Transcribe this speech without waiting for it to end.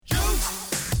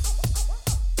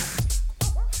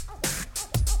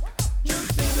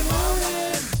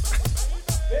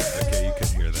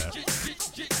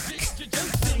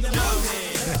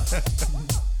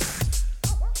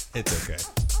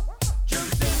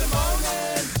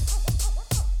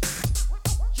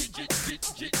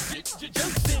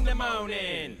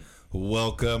Cronin.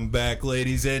 Welcome back,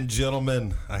 ladies and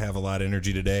gentlemen. I have a lot of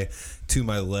energy today. To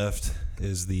my left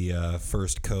is the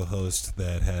first co-host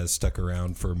that has stuck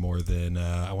around for more than,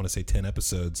 I want to say 10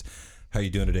 episodes. How are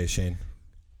you doing today, Shane?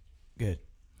 Good.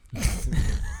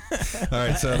 All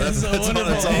right, so that's a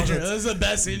wonderful intro. That's the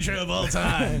best intro of all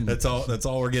time. That's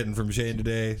all we're getting from Shane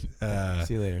today.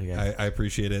 See you later, guys. I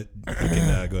appreciate it. You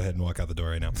can go ahead and walk out the door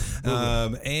right now.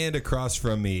 And across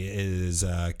from me is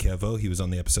Kevo. He was on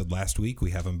the episode last week.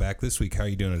 We have him back this week. How are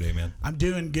you doing today, man? I'm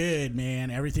doing good, man.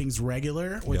 Everything's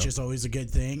regular, which is always a good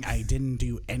thing. I didn't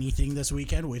do anything this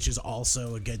weekend, which is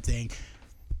also a good thing.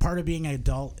 Part of being an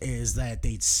adult is that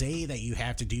they say that you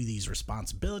have to do these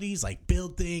responsibilities, like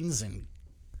build things and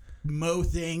mow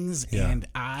things, and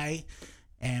I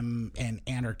am an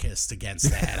anarchist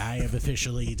against that. I have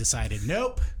officially decided,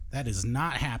 nope, that is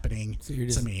not happening So you're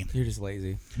to me. You're just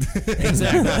lazy.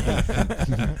 Exactly.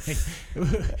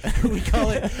 we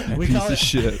call it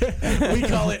shit. We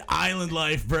call it island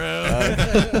life, bro.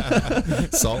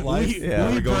 Salt life?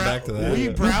 We're going back to that. We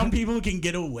brown people can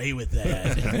get away with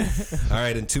that. All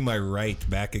right, and to my right,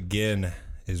 back again,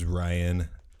 is Ryan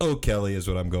O'Kelly is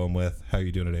what I'm going with. How are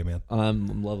you doing today, man?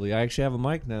 I'm lovely. I actually have a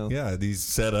mic now. Yeah, these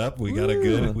set up. We got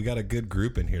a good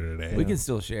group in here today. We can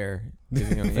still share. Yeah,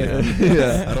 I don't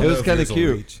it know was if kind of yours will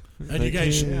cute. reach. Do you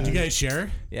guys share?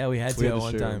 Yeah, we had We to had at to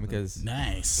one share. time because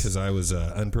Nice. Because I was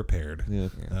unprepared. Yeah.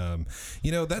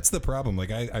 That's the problem.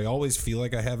 Like I always feel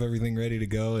like I have everything ready to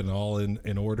go and all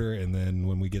in order, and then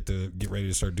when we get ready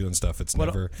to start doing stuff, it's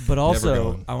never. But never also,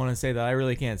 going. I want to say that I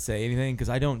really can't say anything because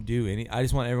I don't do any. I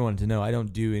just want everyone to know I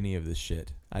don't do any of this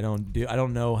shit. I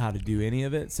don't know how to do any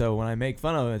of it. So when I make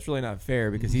fun of him, it's really not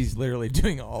fair because he's literally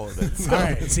doing all of it. So. All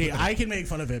right. See, I can make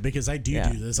fun of it because I do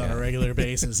this on a regular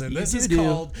basis, and this is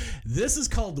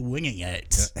called winging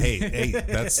it. Hey,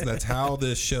 that's how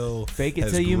this show Fake it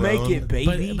has till you make grown. it,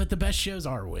 baby. But the best shows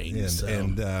are wings.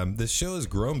 And this show has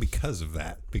grown because of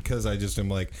that. Because I just am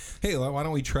like, hey, why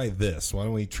don't we try this? Why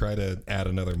don't we try to add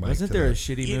another mic? Wasn't there a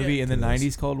shitty movie in the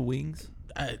 90s called Wings?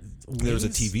 There was a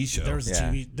TV show. There was a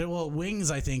TV. Well,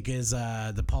 Wings, I think, is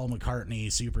the Paul McCartney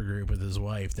supergroup with his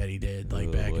wife that he did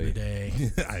back in the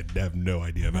day. I have no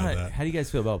idea about that. How do you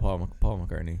guys feel about Paul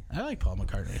McCartney? I like Paul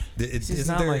McCartney. Isn't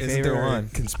not my favorite there one.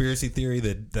 a conspiracy theory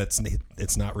that's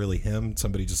it's not really him?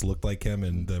 Somebody just looked like him,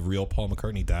 and the real Paul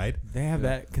McCartney died. They have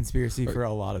that conspiracy for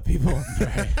a lot of people.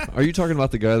 Are you talking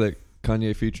about the guy that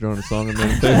Kanye featured on a song and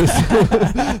then famous?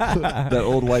 That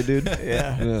old white dude?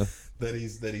 Yeah. That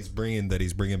he's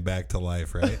bringing back to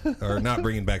life, right? Or not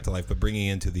bringing back to life, but bringing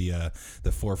into the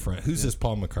forefront. Who's this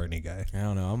Paul McCartney guy? I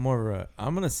don't know.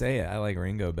 I'm gonna say it. I like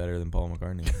Ringo better than Paul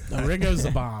McCartney. No, Ringo's the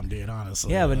bomb, dude.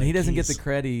 Honestly. Yeah, but he doesn't get the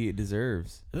credit he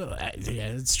deserves. Yeah,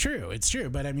 it's true. It's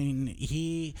true. But I mean,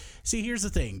 here's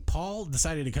the thing. Paul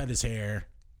decided to cut his hair.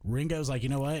 Ringo's like, you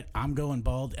know what? I'm going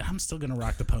bald, and I'm still gonna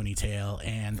rock the ponytail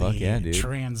and the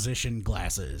transition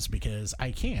glasses because I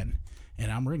can.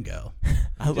 And I'm Ringo.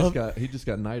 He just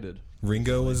got knighted.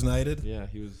 Ringo was knighted? Yeah,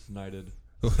 he was knighted.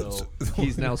 So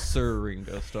he's now Sir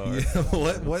Ringo Starr. Yeah,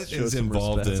 what Show is some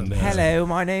involved respect. in Hello,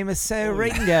 my name is Sir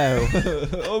Ringo.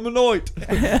 I'm a knight.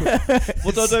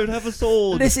 But I don't have a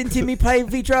sword. Listen to me play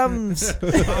the drums.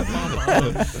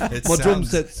 My drum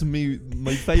set's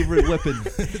my favourite weapon.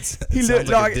 He looked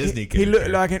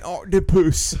like an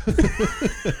octopus.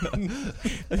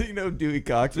 I think Dewey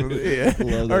Cox was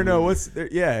or no, it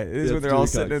is when they're all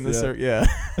sitting in the circle. Yeah.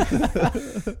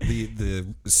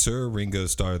 The Sir Ringo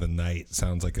Starr the Knight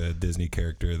sounds like a Disney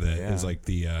character that is like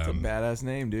the it's a badass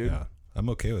name, dude. Yeah, I'm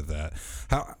okay with that.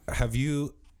 How have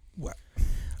you?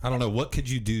 I don't know. What could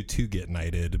you do to get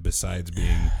knighted besides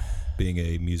being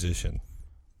a musician?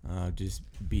 Just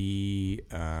be.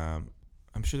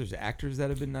 I'm sure there's actors that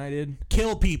have been knighted.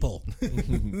 Kill people.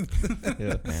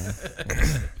 Yeah.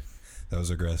 That was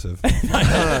aggressive.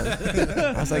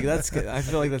 I was like, that's good. I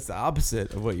feel like that's the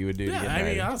opposite of what you would do. Yeah, to get I mean,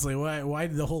 knighted. honestly, why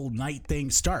did the whole knight thing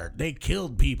start? They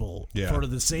killed people for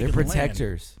the sake They're of the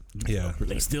protectors. Yeah, land.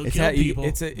 They still kill people.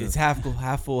 It's half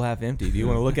full, half empty. Do you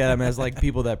want to look at them as like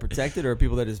people that protected or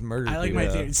people that just murdered? I like people?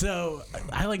 my theory. So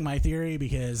I like my theory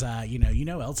because you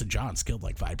know Elton John's killed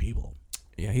like 5 people.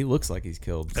 Yeah, he looks like he's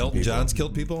killed. Elton John's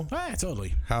killed people. Yeah,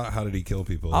 totally. How did he kill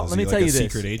people? Let me tell you this: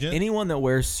 secret agent? Anyone that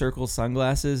wears circle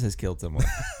sunglasses has killed someone.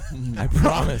 I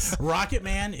promise. Rocket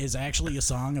Man is actually a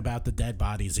song about the dead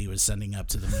bodies he was sending up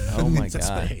to the moon. Oh my to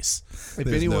God. Space. If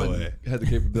There's anyone no way. had the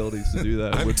capabilities to do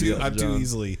that, it would be Elton I'm too John.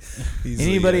 easily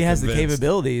Anybody has the convinced.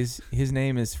 capabilities. His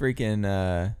name is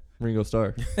freaking. Ringo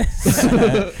Starr.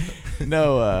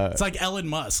 No, It's like Elon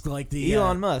Musk, like the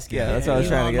Elon Musk. Yeah, that's what I was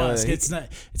trying to Elon go. Musk.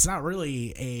 It's not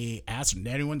really a astronaut.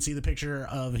 Did anyone see the picture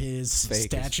of his Fake.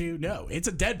 statue? No, it's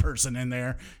a dead person in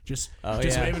there, just yeah.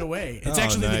 waving away. It's Oh,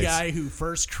 actually the nice. guy who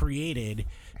first created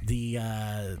the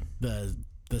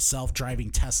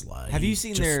self-driving Tesla. Have He you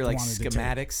seen just their like wanted to take-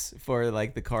 schematics for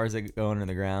like the cars that go under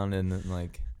the ground and then,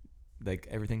 like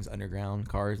everything's underground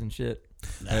cars and shit?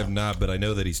 I have not, but I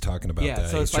know that he's talking about Yeah, that.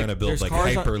 so He's it's trying like to build there's like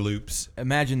cars on- hyperloops.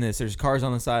 Imagine this: there's cars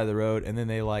on the side of the road, and then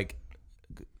they like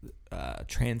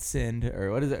transcend,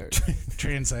 or what is it?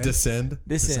 Transcend. Descend.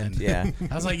 Descend. Yeah.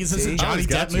 I was like, is this See? a Johnny Always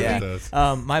got Depp you movie? with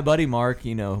those. My buddy Mark,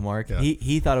 you know Mark, Yeah.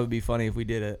 he thought it would be funny if we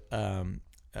did a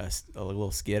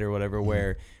little skit or whatever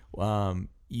where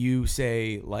you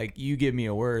say like you give me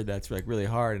a word that's like really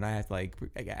hard and I have to like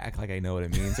act like I know what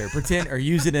it means or pretend or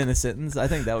use it in a sentence. I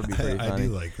think that would be pretty I funny.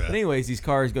 do like that. But anyways, these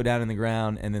cars go down in the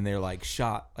ground and then they're like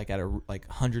shot like at like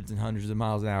hundreds and hundreds of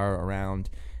miles an hour around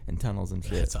in tunnels and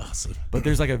shit. That's awesome. But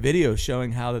there's like a video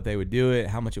showing how that they would do it,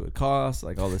 how much it would cost,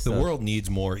 like all this The stuff. world needs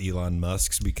more Elon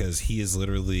Musks because he is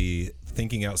literally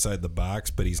thinking outside the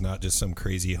box, but he's not just some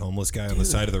crazy homeless guy on the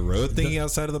side of the road thinking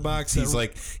outside of the box.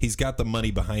 He's got the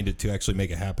money behind it to actually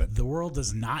make it happen. The world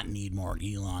does not need more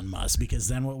Elon Musk because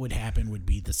then what would happen would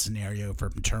be the scenario for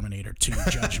Terminator 2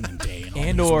 Judgment Day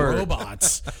and all or- these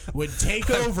robots would take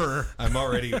over. I'm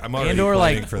already and or planning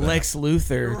like for that. Lex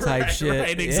Luthor type Right, shit.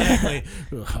 right, Yeah. exactly.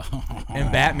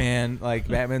 And Batman, like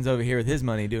Batman's over here with his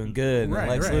money doing good. And Right,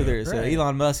 Lex right, Luthor. So right.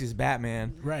 Elon Musk is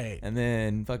Batman. Right. And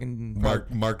then fucking Mark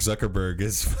Zuckerberg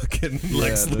is fucking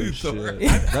Lex no Luthor.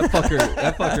 shit. That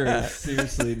fucker is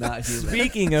seriously not human.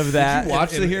 Speaking of that,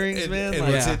 watch the hearings, man? And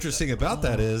Like- what's Yeah. interesting about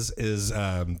that is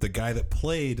the guy that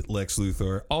played Lex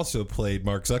Luthor also played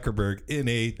Mark Zuckerberg in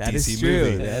a that DC is true.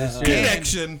 movie. That is true.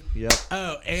 Connection. Yep.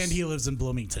 Oh, and he lives in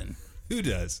Bloomington. Who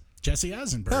does? Jesse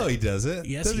Eisenberg. Oh, he does it.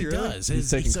 Yes, does he really? does. He's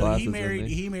taking so classes, he married. isn't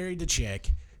he? He married the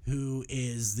chick who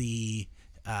is the.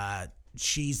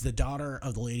 She's the daughter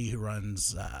of the lady who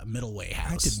runs Middleway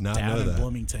House did not down know in that.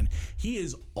 Bloomington. He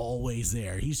is always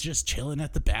there. He's just chilling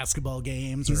at the basketball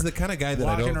games. He's or the kind of guy that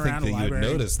I walking don't think around that a you would library.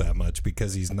 notice that much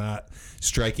because he's not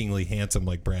strikingly handsome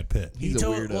like Brad Pitt. He He's a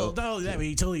totally, weirdo. well, no, that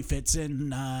he totally fits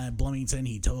in Bloomington.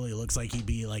 He totally looks like he'd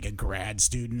be like a grad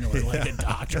student or like a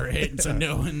doctorate, and so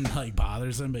no one like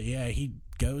bothers him. But yeah, he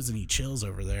goes and he chills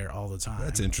over there all the time.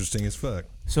 That's interesting as fuck.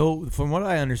 So from what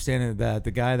I understand, that the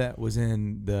guy that was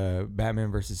in the Batman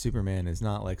versus Superman is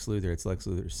not Lex Luthor; it's Lex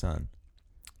Luthor's son.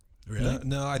 Really?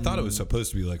 No, I thought it was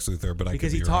supposed to be Lex Luthor, but I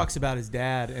Because could he be talks about his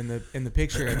dad in the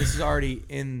picture, and this is already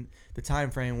in the time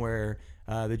frame where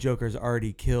the Joker's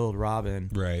already killed Robin,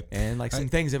 Right. And like some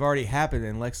things have already happened,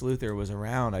 and Lex Luthor was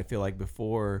around. I feel like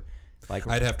before, like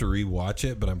I'd have to rewatch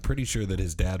it, but I'm pretty sure that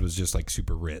his dad was just like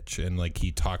super rich, and like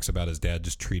he talks about his dad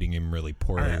just treating him really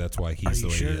poorly. That's why he's the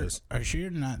way he is. Are you sure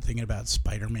you're not thinking about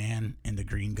Spider-Man and the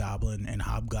Green Goblin and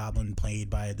Hobgoblin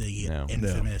played by the No.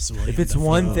 infamous William if it's Dafoe?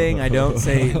 one thing I don't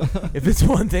say, if it's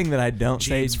one thing that I don't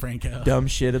James say Franco. dumb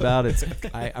shit about, it's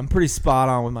I'm pretty spot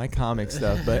on with my comic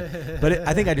stuff. But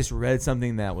I think I just read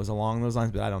something that was along those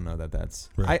lines, but I don't know that that's.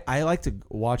 Right. I like to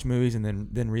watch movies and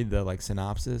then read the like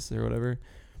synopsis or whatever.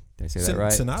 Did I say that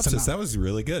right? Synopsis, that was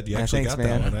really good. You Yeah, actually thanks, got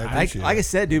man. that one. I appreciate like I it.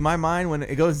 said, dude, my mind when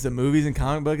it goes into movies and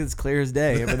comic books, it's clear as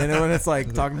day. But then when it's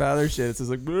like talking about other shit, it's just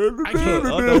like I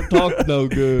don't talk no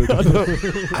good.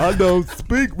 I don't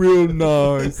speak real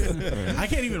nice. I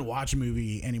can't even watch a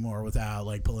movie anymore without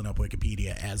like pulling up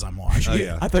Wikipedia as I'm watching. Oh, it.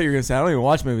 yeah. I thought you were gonna say I don't even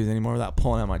watch movies anymore without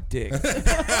pulling out my dick.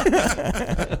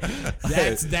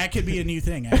 That could be a new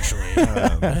thing, actually.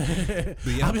 But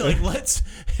yeah, I'll be like, let's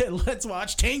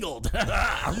watch Tangled.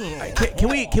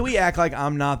 Can we act like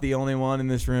I'm not the only one in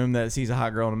this room that sees a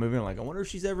hot girl in a movie and like I wonder if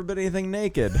she's ever been anything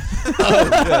naked?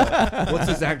 What's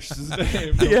his actress's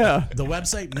name? Yeah. The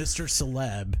website Mr.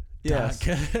 Celeb. Yes.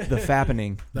 The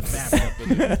fappening. The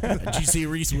fap. Did you see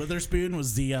Reese Witherspoon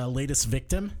was the latest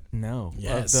victim? No.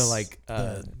 Yes. Of the like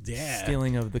yeah.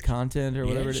 stealing of the content or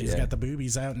whatever Yeah, it she's is. got the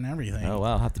boobies out and everything. Oh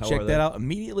wow, I'll have to How check are that they? out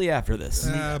immediately after this.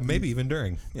 maybe even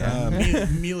during.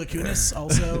 Mila Kunis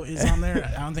also is on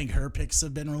there. I don't think her pics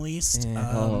have been released.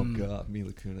 Yeah. Oh god,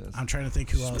 Mila Kunis. I'm trying to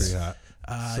think who else. Pretty hot.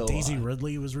 So Daisy hot.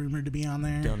 Ridley was rumored to be on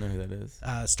there. Don't know who that is.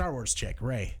 Star Wars chick,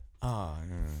 Ray. Oh,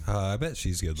 no. I bet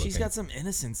she's good looking. She's got some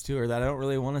innocence to her that I don't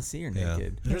really want to see her Yeah.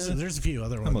 naked. There's a few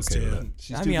other ones okay too. with it.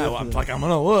 She's I too mean, good for I'm that. like, I'm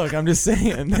gonna look. I'm just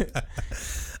saying.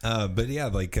 But yeah,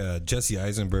 like Jesse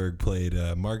Eisenberg played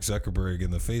Mark Zuckerberg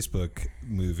in the Facebook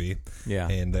movie. Yeah.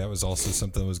 And that was also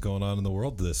something that was going on in the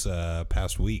world this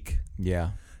past week.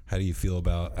 Yeah. How do you feel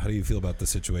about the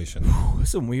situation?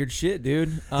 Some weird shit,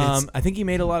 dude. I think he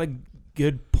made a lot of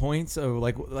good points of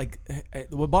like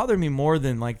what bothered me more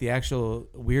than like the actual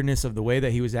weirdness of the way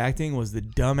that he was acting was the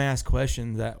dumbass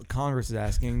questions that Congress is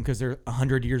asking because they're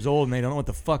 100 years old and they don't know what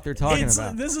the fuck they're talking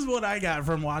about. This is what I got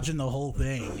from watching the whole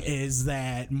thing is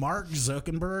that Mark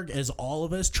Zuckerberg is all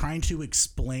of us trying to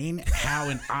explain how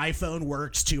an iPhone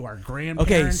works to our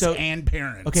grandparents and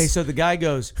parents. Okay, so the guy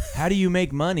goes, "How do you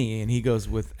make money?" And he goes,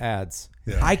 "With ads."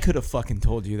 Yeah. I could have fucking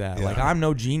told you that. Yeah. Like, I'm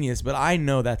no genius, but I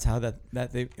know that's how that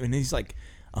they. And he's like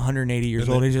 180 years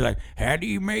old. He's just like, "How do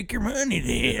you make your money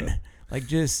then?" Yeah. Like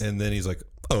just. And then he's like,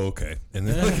 "Oh, okay." And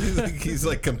then he's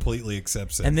like completely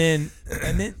accepts it. And then,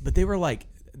 but they were like,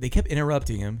 they kept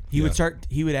interrupting him. He would start.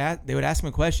 They would ask him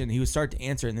a question. He would start to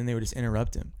answer, and then they would just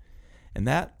interrupt him, and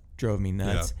that drove me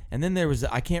nuts. Yeah. And then there was,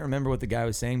 I can't remember what the guy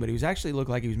was saying, but he was actually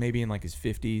looked like he was maybe in like his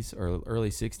 50s or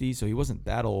early 60s, so he wasn't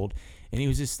that old, and he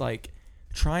was just like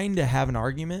trying to have an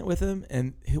argument with him,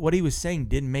 and what he was saying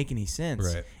didn't make any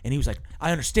sense. Right. And he was like,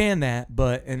 "I understand that,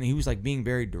 but," and he was like being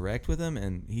very direct with him,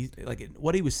 and he like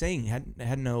what he was saying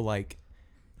had no like,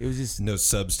 it was just no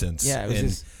substance. Yeah, it was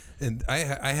just. And I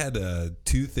had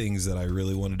two things that I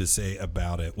really wanted to say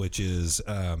about it, which is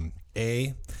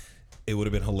it would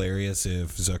have been hilarious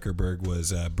if Zuckerberg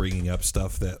was bringing up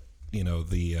stuff that, you know,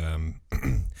 the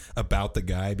about the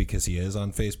guy because he is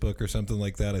on Facebook or something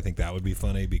like that. I think that would be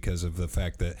funny because of the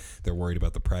fact that they're worried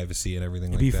about the privacy and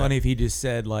everything like that. It'd be funny if he just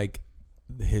said like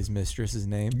his mistress's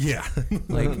name. Yeah.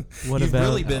 Like what You've about?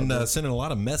 really been sending a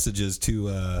lot of messages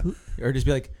to or just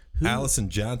be like, Allison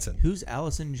Johnson. Who's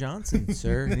Allison Johnson,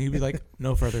 sir? And he'd be like,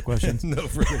 no further questions. No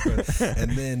further questions.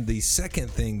 And then the second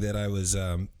thing that I was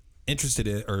interested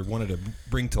in or wanted to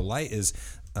bring to light is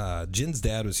Jen's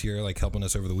dad was here like helping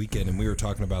us over the weekend, and we were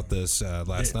talking about this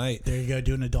last night. There you go,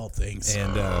 doing adult things.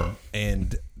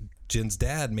 And Jen's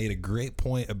dad made a great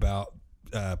point about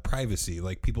privacy,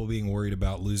 like people being worried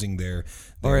about losing their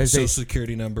social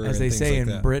security number, as and they things say like in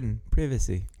that. Britain,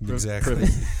 privacy. Exactly.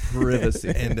 Privacy.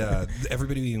 And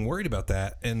everybody being worried about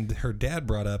that. And her dad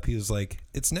brought up, he was like,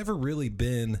 it's never really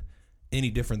been any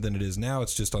different than it is now.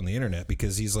 It's just on the internet,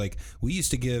 because he's like, we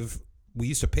used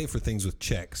to pay for things with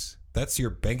checks. That's your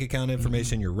bank account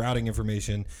information, your routing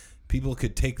information. People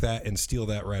could take that and steal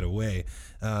that right away.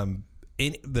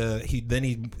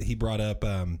 He brought up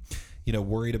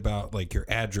worried about like your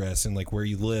address and like where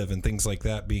you live and things like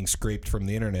that being scraped from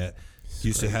the internet.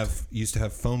 Used to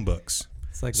have phone books.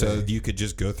 It's like you could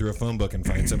just go through a phone book and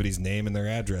find somebody's name and their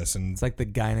address, and it's like the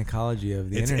gynecology of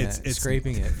the internet, it's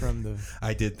scraping it from the.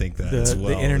 I did think that as well.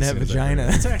 The internet vagina.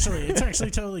 It's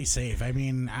actually totally safe. I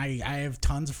mean, I have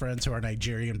tons of friends who are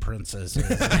Nigerian princesses,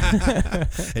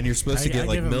 and you're supposed to get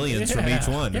like millions from each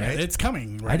one, right? It's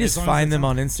coming. Right? I just find them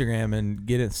on Instagram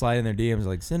and slide in their DMs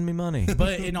like, send me money.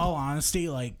 But in all honesty,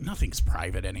 like nothing's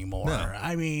private anymore. No.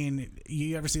 I mean,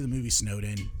 you ever see the movie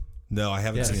Snowden? No, I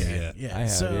haven't seen it yet. Yeah, I have,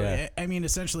 so I mean,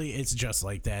 essentially, it's just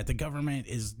like that. The government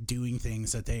is doing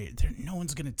things that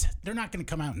they're not gonna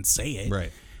come out and say it,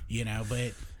 right? You know,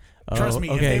 but trust me,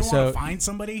 if they want to find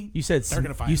somebody, you said they're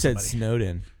gonna find. You said somebody.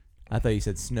 Snowden. I thought you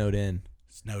said Snowden.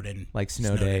 Snowden, like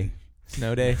Snow Day.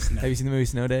 Snow Day. Have you seen the movie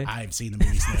Snow Day? I've seen the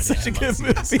movie Snow Day. Such a good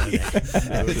movie.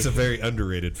 It's a very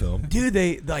underrated film.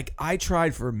 Dude, I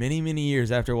tried for many, many years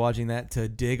after watching that to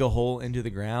dig a hole into the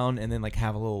ground and then like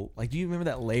have a little, like, do you remember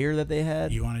that layer that they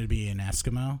had? You wanted to be an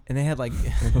Eskimo? And they had like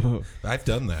I've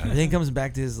done that. I think it comes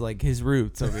back to his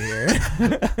roots over here.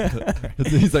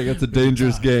 He's like, it's a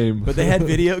dangerous game. But they had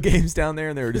video games down there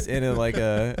and they were just in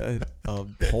a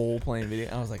hole playing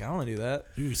video. I was like, I want to do that.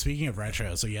 Ooh, speaking of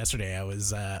retro, so yesterday I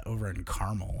was over in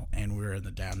Carmel, and we were in the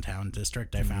downtown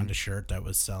district. I found a shirt that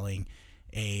was selling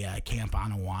a Camp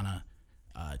Anawana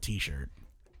t-shirt.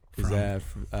 Is that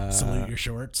Salute Your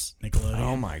Shorts, Nickelodeon?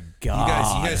 Oh my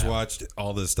god! You guys watched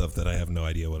all this stuff that I have no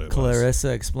idea what it was.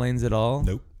 Clarissa Explains It All.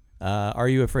 Nope. Are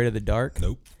You Afraid of the Dark?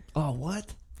 Nope. Oh,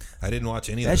 what? I didn't watch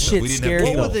any of that that shit. We didn't Scared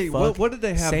have the cable. fuck. What did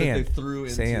they have Sand. that they threw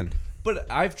into? Sand.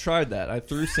 But I've tried that. I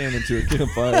threw sand into a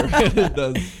campfire. It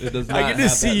does not. I can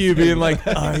just see you being like,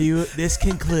 this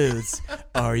concludes,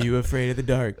 are you afraid of the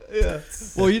dark? Yeah.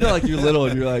 Well, you know, like you're little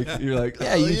and you're like,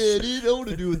 yeah, dude, I want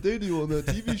to do what they do on that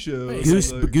TV show.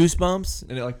 Goosebumps?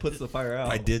 And it like puts the fire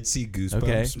out. I did see Goosebumps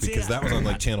Okay. because that was on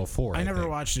like Channel 4. I never think.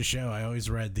 watched the show. I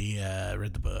always read the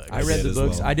book. I read did the as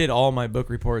books. well. I did all my book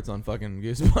reports on fucking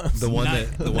Goosebumps. The one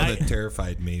that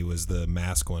terrified me was the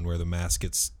mask one, where the mask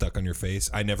gets stuck on your face.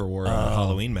 I never wore a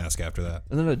Halloween mask after that.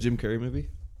 Isn't that a Jim Carrey movie?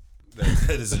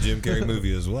 That is a Jim Carrey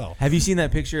movie as well. Have you seen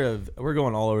that picture of? We're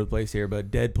going all over the place here, but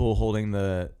Deadpool holding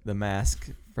the mask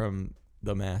from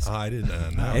the mask. I didn't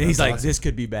know. And he's That's like, awesome. this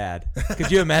could be bad.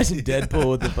 Could you imagine Deadpool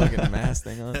with the fucking mask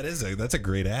thing on? That's a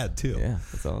great ad too. Yeah,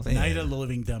 that's awesome. Night of the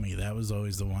Living Dummy. That was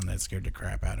always the one that scared the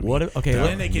crap out of me. Okay, And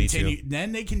then they me too. continued.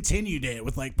 Then they continued it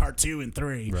with like part 2 and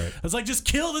 3. Right. I was like, just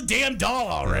kill the damn doll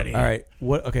already. all right.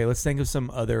 Okay, let's think of some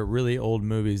other really old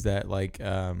movies that like,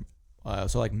 so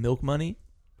like Milk Money,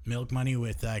 Milk Money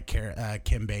with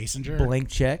Kim Basinger. Blank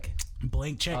Check.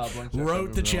 Blank Check. Blank Check, Wrote the I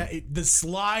remember check. The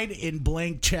slide in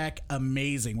Blank Check,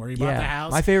 amazing. Where he bought the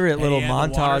house. My favorite and little he had the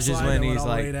water montage is slide when that went he's all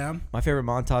the way like, down. my favorite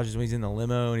montage is when he's in the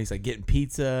limo and he's like getting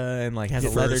pizza and like has a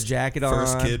leather jacket on.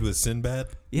 First kid with Sinbad.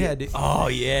 Yeah. Dude. Oh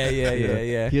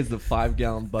yeah. He has the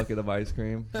 5-gallon bucket of ice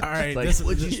cream. All right, It's like, this,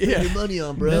 what'd you spend your money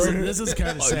on, bro? this is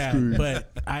kind of Ice sad, cream.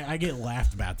 but I get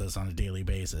laughed about this on a daily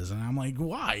basis, and I'm like,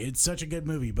 why? It's such a good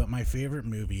movie, but my favorite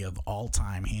movie of all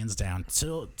time, hands down,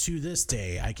 till to this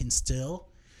day, I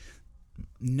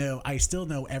still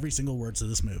know every single word to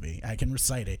this movie. I can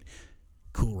recite it.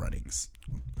 Cool Runnings.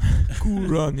 Cool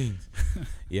Runnings.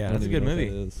 Yeah, I that's a don't good even know what movie.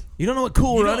 that is. You don't know what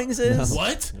Cool You don't- Runnings is?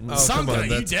 What? Oh, Song come on, you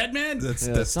that's- dead man? That's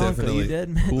Sanka, definitely you dead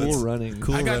man? Cool Running.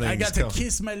 Cool I Runnings. got to come.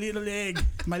 kiss my little egg,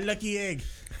 my lucky egg.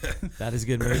 That is a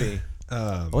good movie.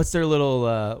 What's their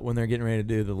little when they're getting ready to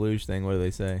do the luge thing? What do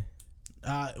they say?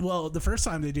 Well, the first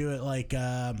time they do it, like,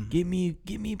 Give me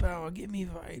power, give me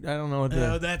fight. I don't know what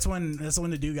the. that's when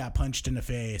the dude got punched in the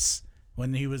face.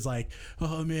 When he was like,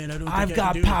 "Oh man, I don't. Think I've I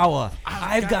got can do it. power.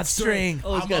 I've got strength.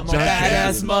 Oh, he's got I'm a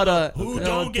badass mother who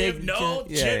don't give no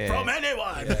shit from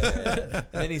anyone." And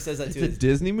then he says that It's to a his.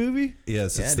 Disney movie?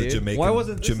 Yes, it's Yeah, the dude. Jamaican. Why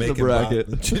wasn't this in the Jamaican bracket?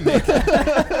 It's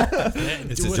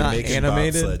a It's not Jamaican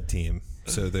animated? bobsled team.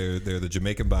 So they're the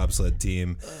Jamaican bobsled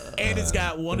team. And it's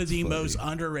got one of the funny. most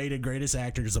underrated, greatest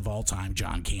actors of all time,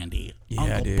 John Candy. Yeah,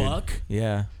 Uncle dude. Buck,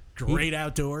 Yeah. great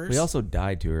outdoors. He also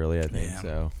died too early, I think. Yeah.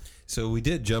 So. So we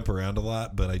did jump around a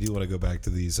lot, but I do want to go back to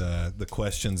these the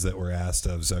questions that were asked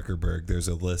of Zuckerberg. There's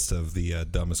a list of the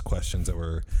dumbest questions that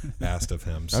were asked of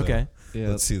him. So Okay. Yeah.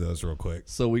 let's see those real quick.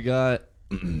 So we got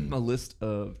a list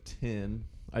of 10.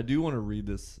 I do want to read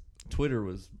this. Twitter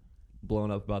was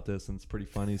blown up about this, and it's pretty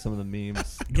funny. Some of the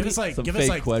memes. give us like some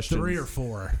fake questions. 3 or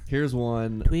 4. Here's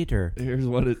one. Tweeter. Here's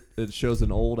what it shows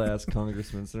an old ass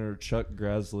congressman, Senator Chuck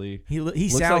Grassley. He Looks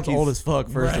sounds like old he's- as fuck.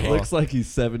 First of all. Looks like he's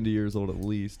 70 years old at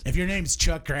least. If your name's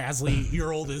Chuck Grassley,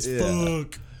 you're old as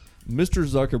fuck. Mr.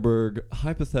 Zuckerberg,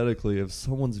 hypothetically, if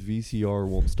someone's VCR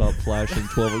won't stop flashing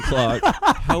 12 o'clock,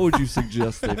 how would you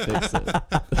suggest they fix it?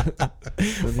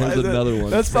 And here's another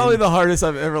one. That's probably the hardest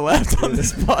I've ever laughed on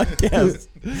this podcast.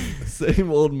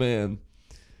 Same old man.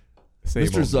 Same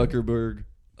Mr. old Zuckerberg,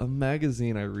 a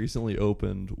magazine I recently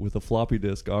opened with a floppy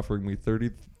disk offering me 30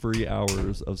 free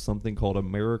hours of something called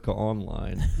America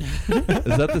Online.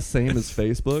 Is that the same as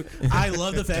Facebook? I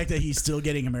love the fact that he's still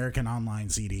getting American Online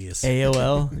CDs.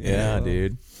 AOL? Yeah,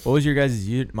 dude. What was your guys'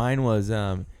 Mine was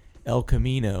El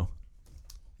Camino.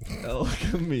 El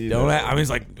Camino. I mean, it's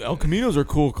like El Caminos are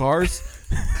cool cars.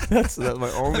 that's my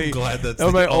only. I'm glad that's that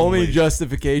was the my only only-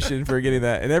 justification for getting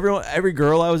that. And every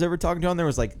girl I was ever talking to on there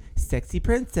was like sexy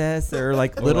princess or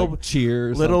like Or little like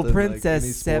Cheers. little something, like princess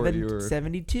any sport you were-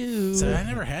 72. So I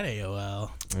never had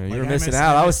AOL. You Like, were I missing missed-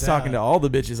 out. I was missed talking out. to all the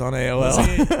bitches on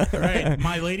AOL. See, right.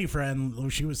 My lady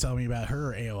friend, she was telling me about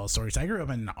her AOL stories. I grew up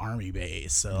in an army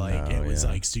base, so like it was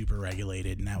like super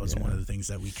regulated, and that was one of the things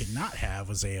that we could not have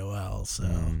was AOL. So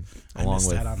I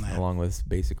missed out on that. along with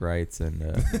basic rights and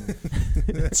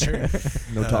That's true.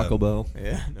 No Taco Bell.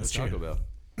 yeah, no true. Taco Bell.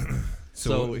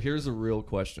 So here's the real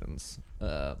questions.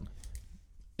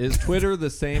 Is Twitter the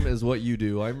same as what you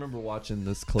do? I remember watching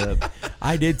this clip,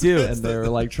 I did too. and they were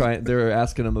like they were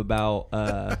asking him about.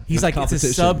 He's like, it's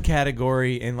a competition.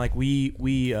 subcategory, and like we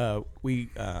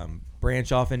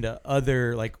branch off into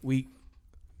other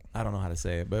I don't know how to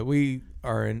say it, but we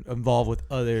are involved with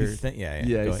other things. Yeah,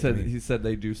 Yeah, Go ahead. he said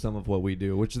they do some of what we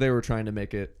do, which they were trying to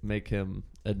make him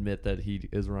admit that he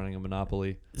is running a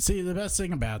monopoly. See, the best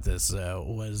thing about this though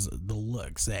was the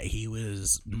looks that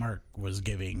Mark was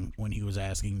giving when he was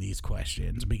asking these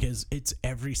questions, because it's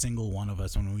every single one of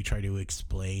us when we try to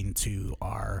explain to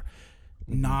our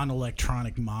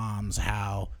non-electronic moms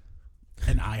how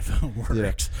an iPhone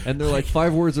works. And they're like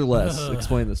 5 words or less.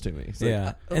 Explain this to me. It's like,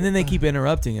 Yeah, and then they keep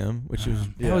interrupting him, which was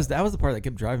Yeah. that was the part that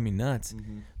kept driving me nuts.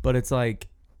 But it's like,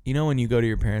 you know, when you go to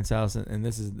your parents' house and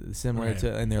this is similar Right.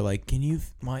 to, and they're like, "Can you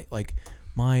my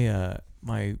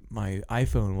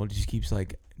iPhone will just keeps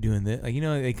like doing this." Like, you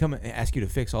know, they come and ask you to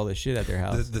fix all this shit at their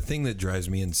house. The thing that drives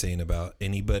me insane about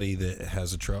anybody that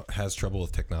has has trouble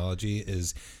with technology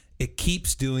is it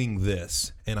keeps doing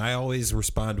this, and I always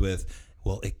respond with,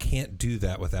 well, it can't do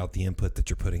that without the input that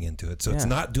you're putting into it. So it's Yeah.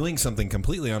 not doing something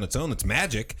completely on its own. It's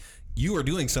magic. you are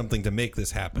doing something to make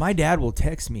this happen. My dad will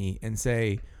text me and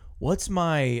say, "What's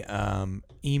my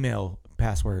email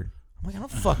password?" I'm like, I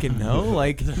don't fucking know.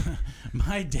 Like,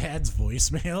 my dad's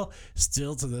voicemail,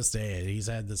 still to this day, he's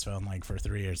had this phone like for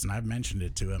 3 years, and I've mentioned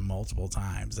it to him multiple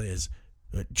times, is,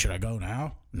 should I go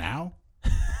now? Now?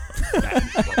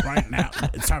 Right now.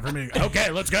 It's time for me to go.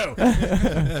 Okay, let's go.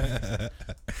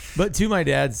 but to my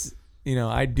dad's,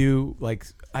 I do like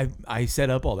I set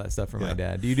up all that stuff for my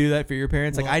dad. Do you do that for your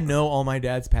parents? Like, I know all my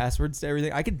dad's passwords to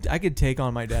everything. I could take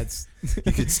on my dad's.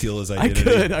 You could steal his I identity.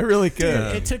 could. I really could.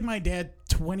 Dude, it took my dad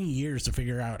 20 years to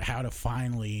figure out how to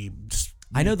finally.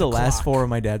 I know the last clock. 4 of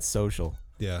my dad's social.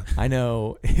 Yeah. I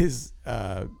know his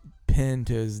pin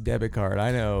to his debit card.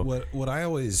 I know. What I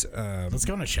always Let's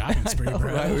go on a shopping spree, bro.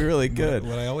 Right, we really could.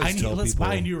 what I always tell let's people,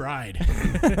 buy a new ride.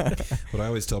 what I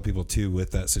always tell people too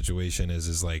with that situation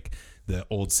is like the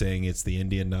old saying, it's the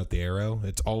Indian, not the arrow.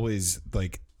 It's always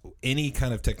like any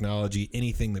kind of technology,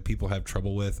 anything that people have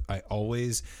trouble with. I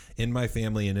always, in my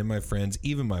family and in my friends,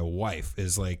 even my wife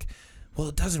is like, well,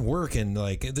 it doesn't work, and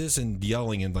like this, and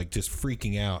yelling and like just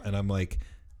freaking out. And I'm like,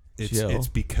 it's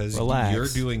because Relax. you're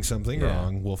doing something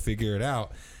wrong. We'll figure it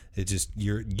out. It just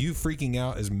you freaking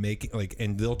out is making like,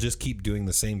 and they'll just keep doing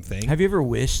the same thing. Have you ever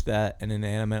wished that an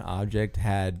inanimate object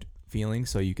had feelings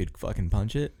so you could fucking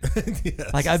punch it?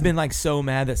 Yes. Like, I've been like so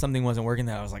mad that something wasn't working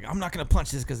that I was like, I'm not gonna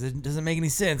punch this because it doesn't make any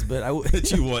sense. But that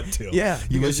you want to. Yeah.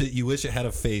 You wish it had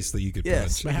a face that you could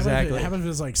Yes. punch. But Exactly. How about if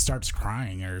it like starts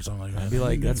crying or something like that? be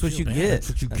like, that's what Feel you bad. get. That's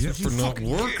what you get for not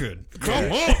working. Come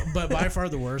Yeah. on. But by far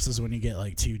the worst is when you get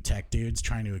like 2 tech dudes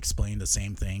trying to explain the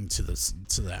same thing to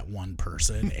that one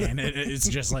person, and it's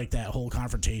just like that whole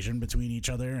confrontation between each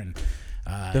other, and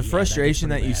The frustration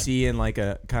that you bad. see in like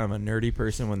a kind of a nerdy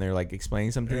person when they're like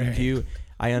explaining something Right. to you,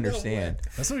 I understand.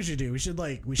 That's what we should do. We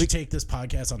should take this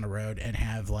podcast on the road and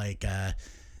have like I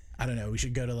don't know. We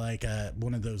should go to like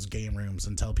one of those game rooms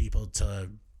and tell people to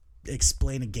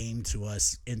explain a game to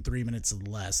us in 3 minutes or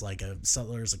less, like a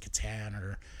Settlers of Catan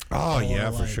or. Oh or yeah,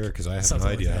 for like sure. Because I have no something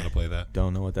like idea that. how to play that.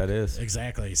 Don't know what that is.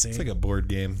 Exactly. See? It's like a board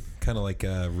game, kind of like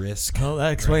Risk. Oh,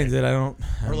 that explains it. I don't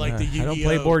like the I don't Yu-Gi-Oh!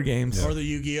 play board games. Or the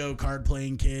Yu-Gi-Oh card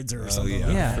playing kids or something. yeah.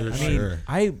 like Yeah, that. for I mean, sure.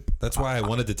 That's why I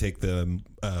wanted to take the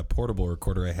portable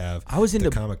recorder I have. I was to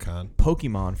into Comic-Con.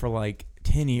 Pokemon for like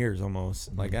 10 years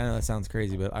almost. Like, I know that sounds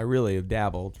crazy, but I really have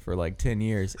dabbled for like 10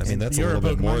 years. I mean, that's a You're little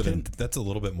a bit more Pokemon than kid? that's a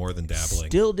little bit more than dabbling.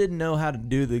 Still didn't know how to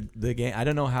do the game. I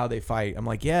don't know how they fight. I'm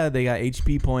like, yeah, they got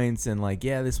HP points and like,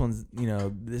 yeah, this one's,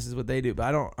 this is what they do. But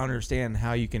I don't understand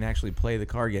how you can actually play the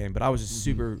card game. But I was just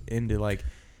super into like,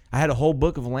 I had a whole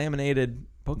book of laminated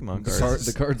Pokemon cards.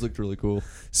 The cards looked really cool.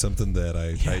 Something that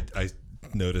I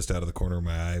noticed out of the corner of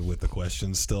my eye with the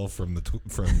questions still from the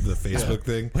Facebook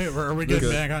thing. Wait, are we getting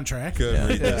Good. back on track? Go ahead and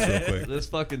read this real quick. This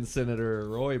fucking Senator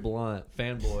Roy Blunt,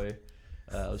 fanboy,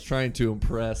 was trying to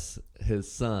impress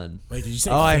his son. Wait, did you say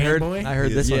Oh, I heard fanboy?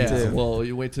 this one Yeah, too. well,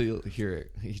 you wait till you hear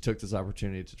it. He took this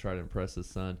opportunity to try to impress his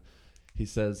son. He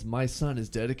says, "My son is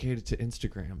dedicated to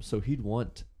Instagram, so he'd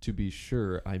want to be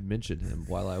sure I mentioned him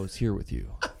while I was here with you."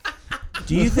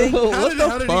 Do you think How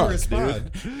did fuck, he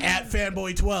respond? At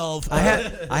fanboy12.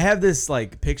 I have this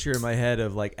like picture in my head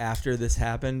of like after this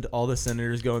happened, all the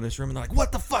senators go in this room and they're like,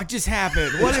 "What the fuck just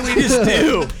happened? What did we just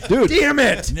do? Dude, Damn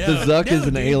it! No, the Zuck is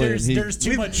an dude, alien. There's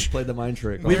too much. Played the mind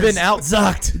trick. We've been out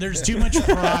zucked." There's too much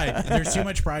pride. There's too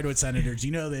much pride with senators.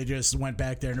 They just went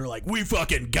back there and they're like, "We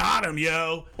fucking got him,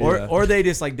 yo." Yeah. Or they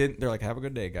just like didn't. They're like, "Have a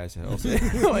good day, guys."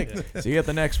 Like, see you at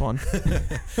the next one.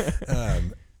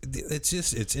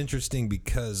 It's interesting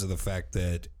because of the fact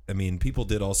that, I mean, people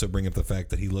did also bring up the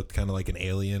fact that he looked kind of like an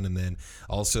alien, and then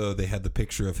also they had the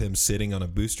picture of him sitting on a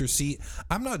booster seat.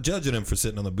 I'm not judging him for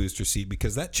sitting on the booster seat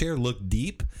because that chair looked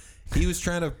deep. He was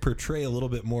trying to portray a little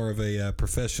bit more of a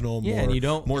professional, Yeah, and you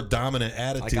don't- more dominant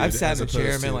attitude. Like, I've sat as in a chair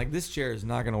opposed and been to- like, "This chair is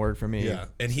not going to work for me." yeah,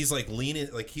 and he's like leaning,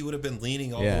 like he would have been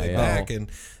leaning all Yeah, the way yeah. back,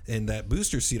 and that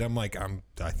booster seat. I'm like,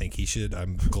 I think he should.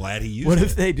 I'm glad he used What it.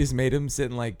 if they just made him sit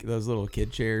in like those little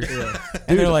kid chairs?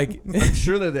 And they're like, I'm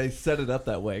sure that they set it up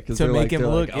that way because To they're make like, him they're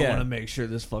look- like, I yeah. want to make sure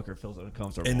this fucker feels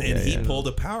uncomfortable. And Yeah, he yeah. pulled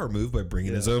a power move by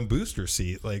bringing his own booster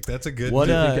seat. Like that's a good. What,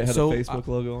 Do you think it had so, a Facebook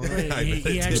logo on it? Wait, I he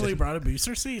bet it did. actually brought a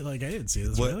booster seat? Like, I didn't see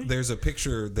this, Well, really? there's a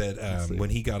picture that when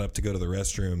he got up to go to the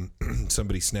restroom,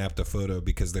 somebody snapped a photo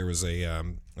because there was a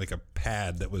like a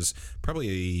pad that was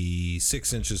probably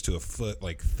 6 inches to a foot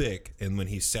like thick, and when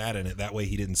he sat in it, that way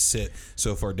he didn't sit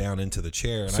so far down into the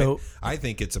chair. And So- I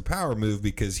think it's a power move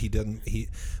because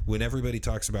when everybody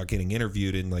talks about getting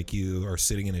interviewed and like you are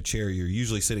sitting in a chair, you're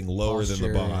usually sitting lower than the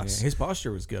Posture, boss. yeah. His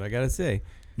posture was good, I gotta say.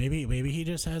 Maybe he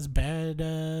just has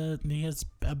he has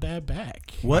a bad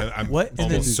back. I'm what in the,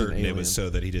 almost He's an certain it was alien. so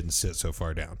that he didn't sit so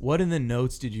far down. what in the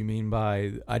notes did you mean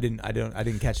by I didn't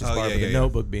catch this Oh, part, yeah, but yeah, the yeah.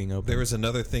 notebook being open? There was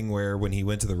another thing where when he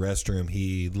went to the restroom,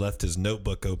 he left his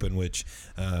notebook open, which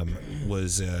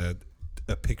was a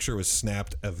picture was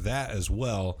snapped of that as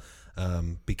well.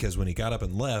 Because when he got up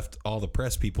and left, all the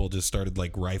press people just started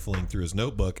like rifling through his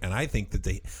notebook, and I think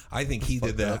he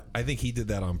did that. I think he did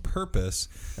that on purpose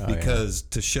because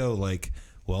to show like,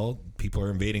 well, people are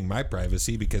invading my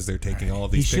privacy because they're taking all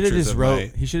of he these should have pictures just of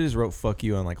wrote. He should have just wrote "fuck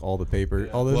you" on like all the paper.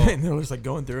 All the Well- they're just like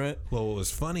going through it. Well, what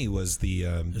was funny was As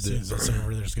soon as it's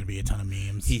over, there's going to be a ton of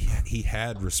memes. he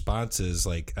had responses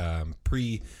like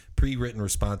pre-written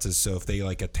responses, so if they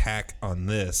like attack on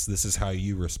this is how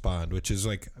you respond, which is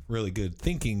like really good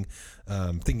thinking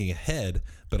ahead,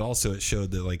 but also it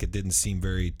showed that like it didn't seem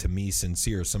very to me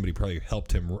sincere. Somebody probably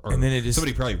helped him, or And then it just-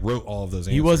 somebody probably wrote all of those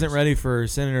answers. He wasn't ready for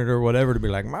senator or whatever to be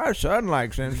like, my son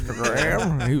likes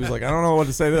Instagram. He was like, I don't know what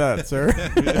to say to that, sir.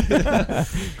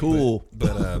 Cool.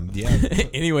 but yeah.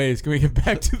 Anyways, can we get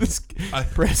back to this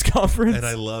press conference? And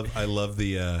I love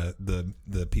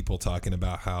the people talking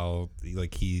about how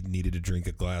like he needed to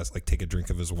take a drink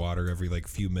of his water every like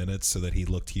few minutes so that he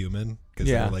looked human, because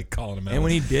they Yeah. were like calling him out. And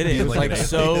when he did it, it was Like like an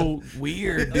so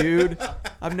weird, dude.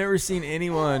 I've never seen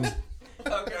anyone.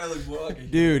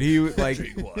 Dude, he was like,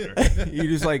 he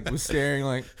just like was staring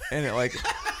like, and it like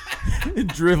it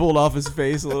dribbled off his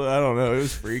face a little. I don't know. It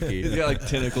was freaky. He's got like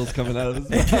tentacles coming out of his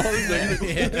mouth.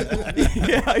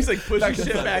 Yeah, he's like pushing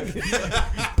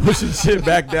shit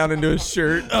back down into his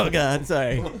shirt. Oh god,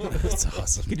 sorry. That's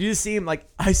awesome. Could you just see him like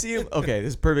I see him? Okay, this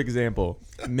is a perfect example.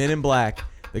 Men in Black.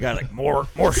 The guy like more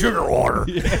sugar water.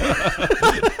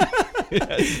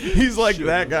 He's like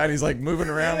that guy, and he's like moving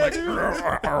around like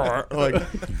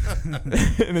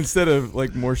and instead of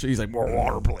like more he's like more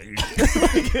water, please.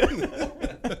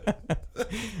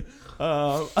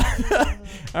 All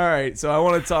right, so I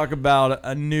want to talk about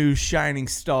a new shining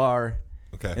star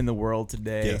okay. in the world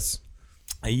today. Yes.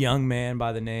 A young man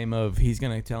by the name of, he's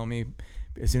going to tell me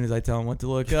as soon as I tell him what to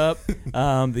look up,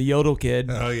 the Yodel Kid.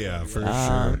 Oh yeah, for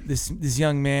sure. This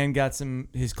young man got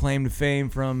his claim to fame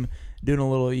from doing a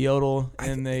little yodel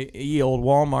in the old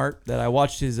Walmart that I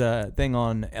watched his thing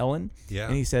on Ellen. Yeah.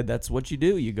 And he said that's what you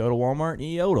do. You go to Walmart and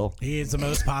you yodel. He is the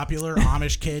most popular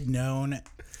Amish kid known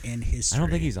in history. I don't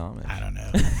think he's Amish. I don't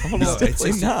know. No, it's Definitely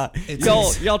just-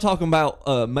 not. Y'all talking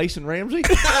about Mason Ramsey?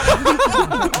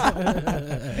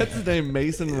 That's his name,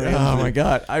 Mason Ramsey. Oh my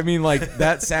god! I mean, like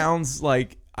that sounds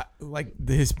like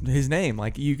his name.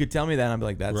 Like you could tell me that, and I'd be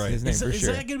like, "That's Right. his name Is, for is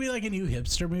sure." that gonna be like a new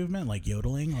hipster movement, like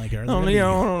yodeling? Like, are they Oh, gonna be-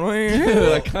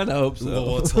 yeah. I kind of hope so.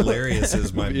 Well, what's hilarious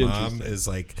is my That'd be mom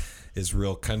interesting. is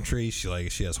real country. She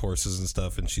has horses and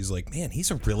stuff, and she's like, "Man, he's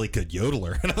a really good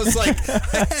yodeler." And I was like,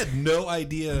 I had no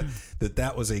idea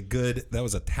that was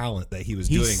a talent that he was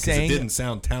doing, because it didn't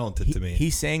sound talented to me. He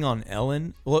sang on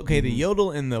Ellen. Well, okay, the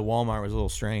yodel in the Walmart was a little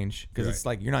strange because it's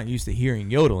Right. like you're not used to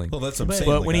hearing yodeling. Well, that's what I'm saying.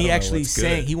 But like, when I he don't know actually what's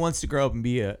sang, good. he wants to grow up and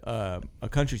be a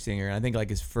country singer. And I think like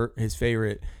his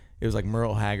favorite, it was like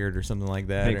Merle Haggard or something like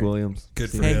that. Hank or- Williams.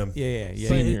 Good for Hank- him. Yeah. But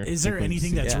Senior. is there Like,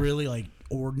 anything that's yeah. really like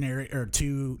ordinary or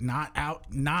too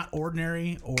not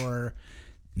ordinary or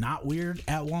not weird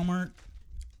at Walmart?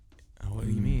 Oh, what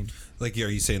do you mean? Like, are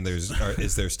you saying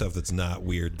is there stuff that's not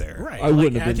weird there? Right. I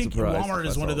wouldn't have I been think surprised Walmart if I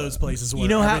is one saw of those that. places where You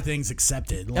know how- everything's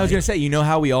accepted. I was gonna say, you know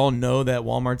how we all know that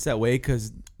Walmart's that way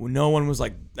because no one was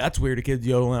like, "That's weird, a kid's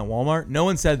yodeling at Walmart." No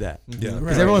one said that Yeah. because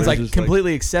Right. everyone's They're like just like-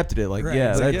 completely accepted it. Like, Right.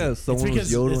 yeah, It's that, Like, yeah, It's someone was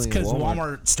because yodeling in Walmart.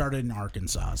 Walmart started in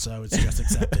Arkansas, so it's just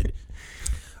accepted.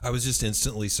 I was just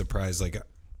instantly surprised. Like,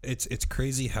 it's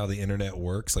crazy how the internet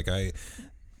works. Like, I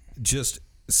just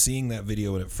seeing that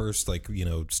video when it first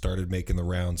started making the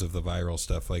rounds of the viral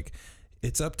stuff. Like,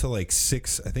 it's up to like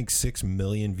 6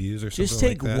 million views or something. just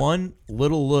take like that. one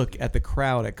little look at the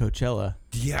crowd at Coachella.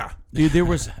 Yeah. Dude, there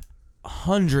was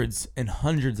hundreds and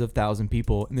hundreds of thousand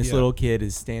people, and this Yeah. little kid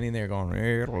is standing there going,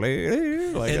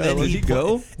 like, And then Did he he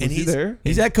go? and Was he he's- there?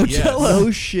 he's at Coachella.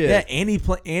 No shit. Yeah,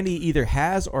 Andy either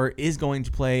has or is going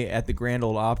to play at the Grand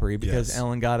Ole Opry because Yes.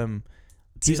 Ellen got him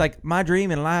He's like, my dream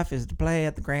in life is to play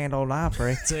at the Grand Ole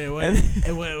Opry. So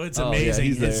what's Oh, yeah, amazing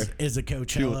he's is the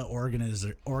Coachella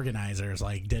organizers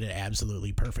like did it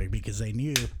absolutely perfect because they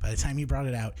knew by the time he brought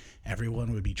it out,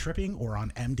 everyone would be tripping or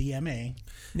on MDMA.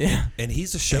 Yeah. And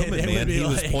he's a showman, They would man. be He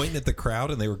was like- pointing at the crowd,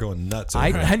 and they were going nuts. over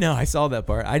it. I know. I saw that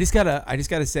part. I just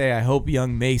gotta say, I hope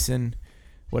young Mason,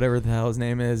 whatever the hell his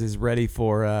name is ready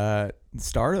for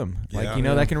stardom. Like, Yeah. you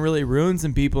know, that can really ruin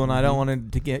some people, and I don't want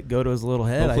it to go to his little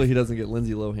head. Hopefully he doesn't get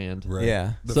Lindsay Lohan. Right.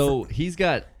 Yeah. So he's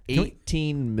got Can we-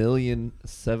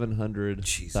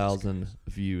 18,700,000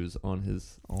 views on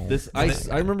his. This And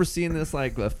I remember seeing this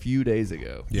like a few days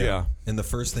ago. Yeah. Yeah. And the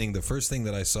first thing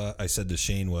that I said to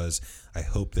Shane was, I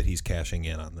hope that he's cashing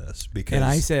in on this because And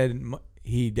I said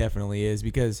he definitely is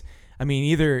because, I mean,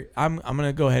 either I'm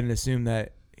gonna go ahead and assume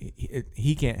that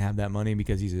he can't have that money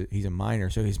because he's a minor,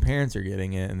 so his parents are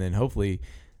getting it, and then hopefully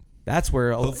there's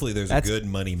a good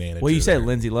money manager. Well, you said there.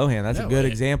 Lindsay Lohan. That's No, a good it-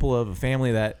 example of a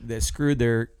family that screwed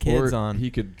their kids Or on. he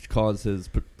could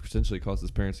potentially cause his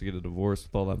parents to get a divorce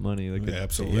with all that money. They could Yeah,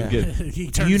 absolutely. Yeah. get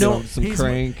He turns You know- into- some he's-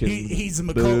 crank and he's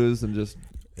booze and just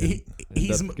He,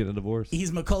 end up getting a divorce.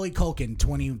 he's Macaulay Culkin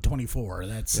 2024.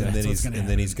 That's And then what's he's gonna and then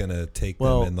happen. he's gonna take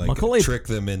Well, them and like Macaulay- trick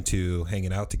them into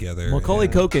hanging out together. Macaulay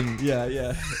and- Culkin. yeah.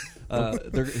 He's That's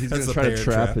going to the try to parent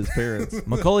trap trap. his parents.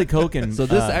 Macaulay Culkin. So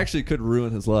this actually could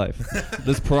ruin his life.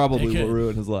 This probably It will could.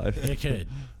 ruin his life. It could.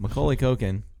 Macaulay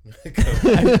Culkin. All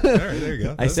right, there you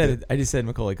go. I That's said good. it. I just said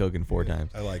Macaulay Culkin 4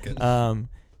 times. I like it.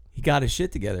 He got his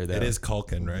shit together though. It is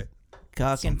Culkin, right?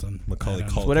 Culkin. Something. Macaulay I don't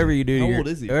know. Culkin. It's whatever you do to How your. old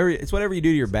is he? It's whatever you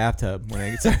do to your bathtub when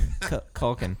it gets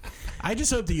Culkin. I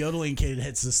just hope the yodeling kid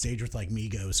hits the stage with like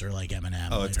Migos or like Eminem.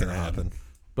 Oh, it's later gonna on. happen.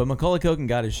 But Macaulay Culkin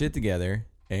got his shit together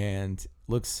and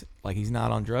looks like he's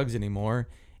not on drugs anymore.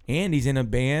 And he's in a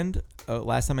band.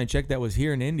 Last time I checked, that was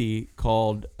here in Indy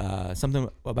called something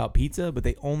about pizza, but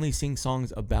they only sing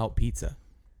songs about pizza.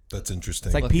 That's interesting.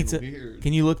 It's like Fucking pizza. weird.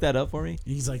 Can you look that up for me?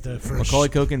 He's like the first. Macaulay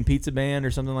Culkin Pizza Band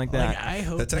or something like that. Like, I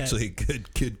hope That's that- actually good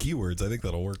keywords. I think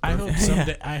that'll work. I perfect. hope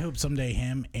someday. I hope someday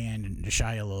him and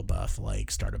Shia LaBeouf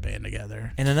like start a band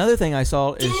together. And another thing I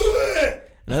saw is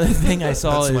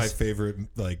That's my favorite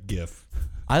like GIF.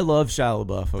 I love Shia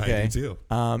LaBeouf. Okay, I do too.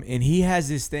 And he has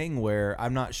this thing where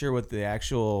I'm not sure what the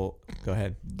actual. Go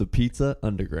ahead. The Pizza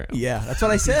Underground. Yeah, that's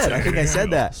what I said. I think I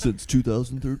said that. Since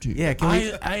 2013. Yeah, can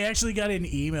we I actually got an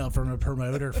email from a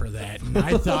promoter for that, and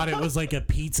I thought it was like a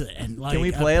pizza and like. can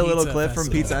we play a little pizza clip from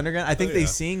festival. Pizza Underground? I think Oh, they yeah.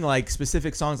 sing like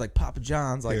specific songs, like Papa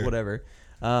John's, like Here. whatever.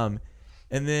 And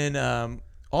then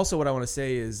also what I want to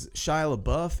say is Shia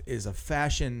LaBeouf is a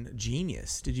fashion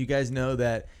genius. Did you guys know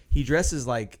that he dresses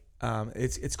like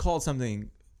it's called something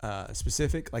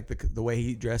specific, like the way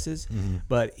he dresses,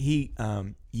 but he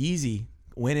Yeezy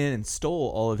went in and stole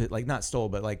all of it, like not stole,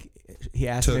 but like he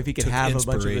asked him if he could Took have a bunch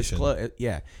of his inspiration. clothes.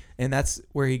 Yeah, and that's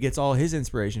where he gets all his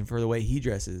inspiration for the way he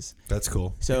dresses. That's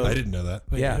cool. So- I didn't know that.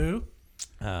 Wait, Yeah. who?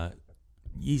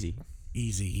 Yeezy.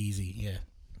 Easy, yeah.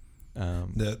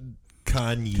 The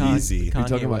Kanye. Kanye You're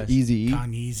talking about West. Easy E?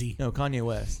 Kanye. No, Kanye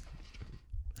West.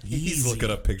 He's Yeezy.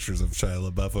 looking up pictures of Shia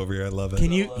LaBeouf over here. I love it.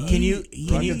 Can you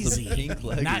Rocking some Easy, pink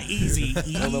leggings. not easy, I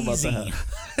don't know about easy. that.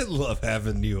 I love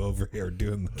having you over here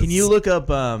doing this. Can you look up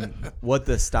what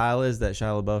the style is that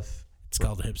Shia LaBeouf? It's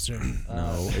called hipster.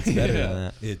 No, it's better than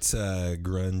that. It's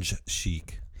grunge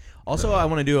chic. Also, I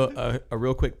want to do a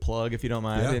real quick plug, if you don't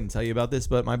mind. Yeah. I didn't tell you about this,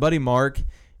 but my buddy Mark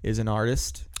is an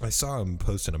artist, I saw him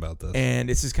posting about this. and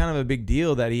this is kind of a big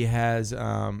deal that he has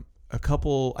a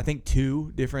couple, I think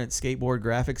 2 different skateboard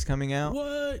graphics coming out.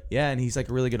 What? Yeah, and he's like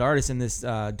a really good artist in this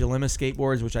Dilemma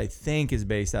Skateboards, which I think is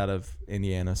based out of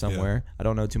Indiana somewhere. I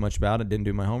don't know too much about it. Didn't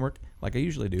do my homework like I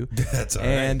usually do. That's all right.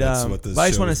 And That's what this but I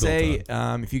just show want to is built say,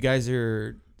 on. if you guys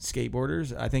are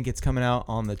skateboarders, I think it's coming out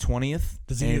on the 20th.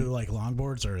 Does he and do like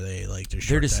longboards or are they like just they're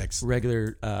short just decks?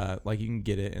 regular, like you can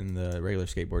get it in the regular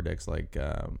skateboard decks, like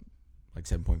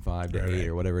 7.5 to Right, 8 right.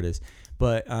 or whatever it is.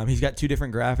 But he's got 2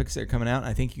 different graphics that are coming out.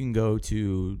 I think you can go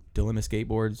to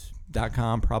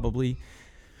dilemmaskateboards.com probably.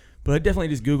 But definitely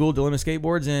just Google Dilemma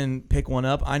Skateboards and pick one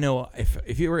up. I know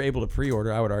if you were able to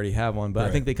pre-order, I would already have one. But I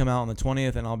Right. think they come out on the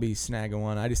 20th, and I'll be snagging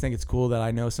one. I just think it's cool that I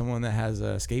know someone that has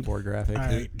a skateboard graphic. All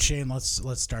right, Shane, let's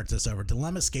start this over.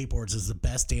 Dilemma Skateboards is the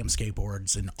best damn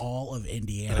skateboards in all of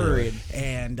Indiana. Period.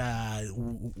 And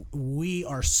we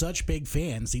are such big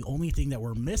fans. The only thing that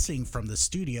we're missing from the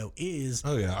studio is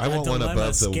Oh yeah, I a want one Dilemma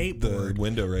above the skateboard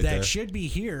window right that there. should be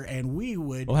here, and we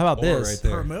would Well, how about Or this? right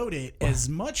there. promote it as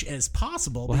much as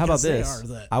possible. Well, how about because they this? are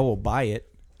the- I will buy it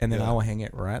and then Yeah. I will hang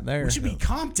it right there. We should be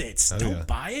comped it. Don't yeah.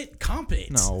 buy it, comp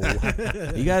it. No,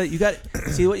 you got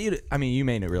see what you. I mean, you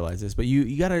may not realize this, but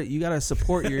you gotta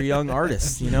support your young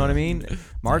artists. You know what I mean?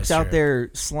 Mark's That's out true. there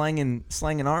slanging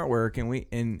artwork,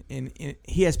 and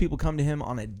he has people come to him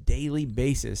on a daily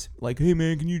basis, like, hey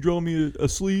man, can you draw me a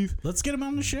sleeve? Let's get him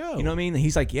on the show. You know what I mean?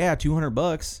 He's like, yeah,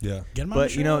 $200. Yeah. Get him on the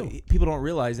But show. you know, people don't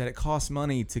realize that it costs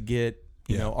money to get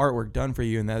you Yeah. know artwork done for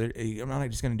you, and that I'm not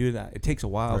just going to do that. It takes a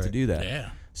while to Right. do that. Yeah.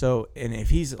 So, and if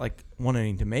he's like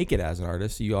wanting to make it as an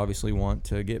artist, you obviously want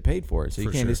to get paid for it. So you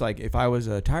For can't sure. just like, if I was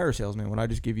a tire salesman, would I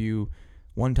just give you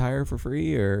one tire for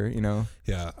free, or you know?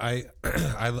 Yeah, I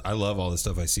love all the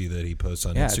stuff I see that he posts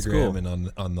on Yeah, it's Instagram cool.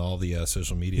 and on all the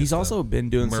social media. He's stuff. also been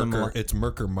doing some. Merker. It's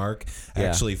Merker Mark. Yeah.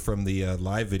 Actually, from the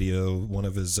live video, one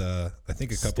of his, I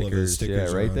think a couple of his stickers,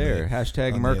 yeah, are right on there. the-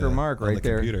 Hashtag on Merker the, Mark on right the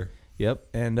there. Computer. Yep,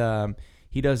 and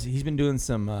he's been doing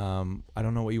some. I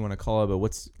don't know what you want to call it, but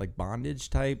what's like bondage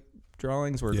type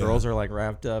drawings where Yeah. girls are like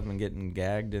wrapped up and getting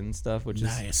gagged and stuff, which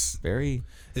Nice. is very.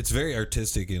 It's very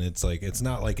artistic, and it's like it's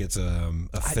not like it's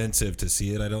offensive to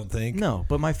see it. I don't think. No,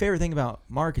 but my favorite thing about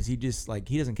Mark is he just like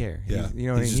he doesn't care. Yeah, He's, you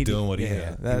know, what I he's mean? just doing what he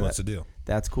That- wants to do.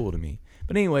 That's cool to me.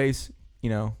 But anyways, you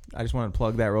know, I just want to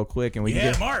plug that real quick, and we Yeah,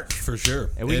 can get, Mark. For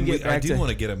sure. And we can get I back do to- want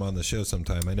to get him on the show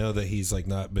sometime. I know that he's like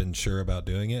not been sure about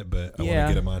doing it, but I want yeah,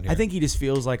 to get him on here. I think he just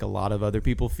feels like a lot of other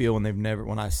people feel when they've never.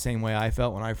 Same way I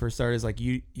felt when I first started is like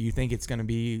you think it's going to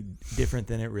be different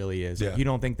than it really is. Like Yeah. you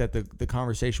don't think that the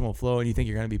conversation will flow, and you think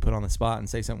you're going to be put on the spot and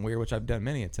say something weird, which I've done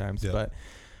many a times. Yeah. But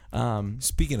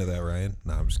Speaking of that, Ryan.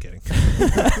 No, I'm just kidding.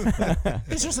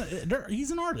 It's just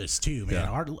he's an artist too, man.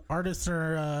 Yeah. Artists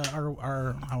are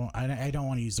I don't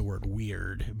want to use the word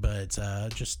weird, but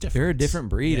just different. they're a different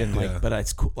breed, and like, Yeah. but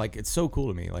it's cool. Like it's so cool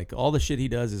to me. Like all the shit he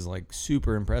does is like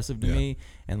super impressive to Yeah. me,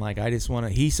 and like I just want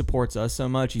to. He supports us so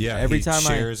much. Yeah, every he time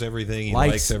shares everything. He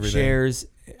likes, likes everything. shares,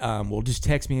 will just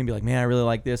text me and be like, "Man, I really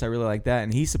like this. I really like that,"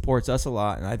 and he supports us a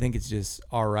lot. And I think it's just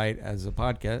our right as a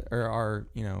podcast or our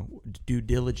due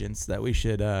diligence that we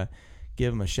should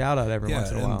give him a shout out every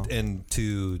once in a while. And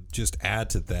to just add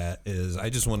to that is, I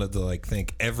just wanted to like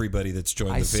thank everybody that's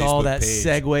joined I the saw Facebook that page.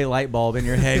 segue light bulb in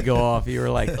your head go off. You were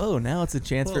like, "Oh, now it's a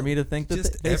chance for me to thank the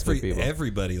Just Facebook people."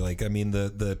 everybody. Like, I mean,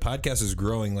 the podcast is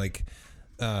growing. Like,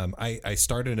 I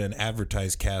started an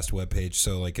advertise cast webpage,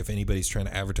 so like if anybody's trying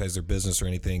to advertise their business or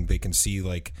anything, they can see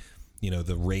like,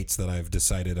 the rates that I've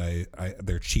decided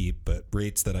they're cheap, but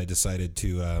rates that I decided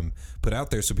to put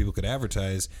out there so people could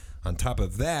advertise. On top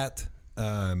of that,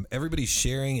 everybody's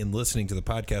sharing and listening to the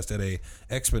podcast at a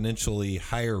exponentially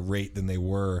higher rate than they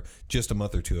were just a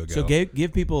month or two ago. So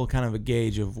give people kind of a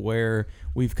gauge of where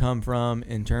we've come from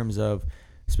in terms of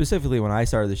specifically when I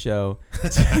started the show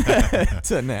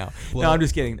to now. No, Well- I'm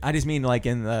just kidding. I just mean like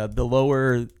in the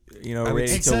lower, rate.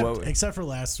 Except for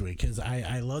last week, because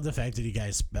I love the fact that you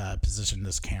guys positioned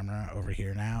this camera over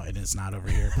here now, and it's not over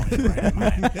here, pointing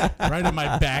right at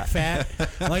my back fat.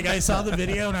 Like I saw the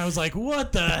video and I was like,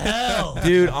 "What the hell?"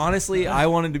 Dude, honestly, I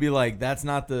wanted to be like, that's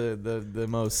not the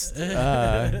most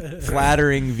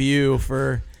flattering view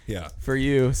for yeah.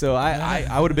 you. So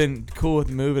I would have been cool with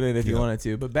moving it if you wanted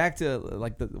to. But back to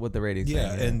like what the ratings.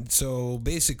 Yeah, saying, and so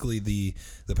basically the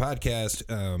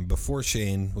podcast before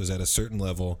Shane was at a certain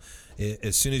level.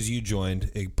 As soon as you joined,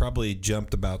 it probably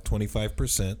jumped about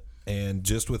 25%, and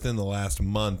just within the last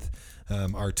month,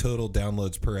 our total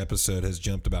downloads per episode has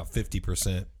jumped about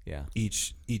 50%. Yeah.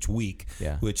 Each week,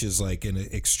 Yeah. which is like an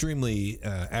extremely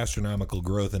astronomical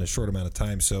growth in a short amount of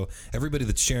time. So everybody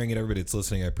that's sharing it, everybody that's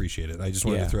listening, I appreciate it. I just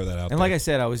wanted to throw that out. And there. like I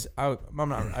said,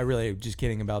 I really just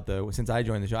kidding about since I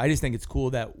joined the show. I just think it's cool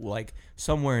that like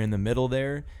somewhere in the middle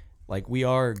there, like we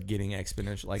are getting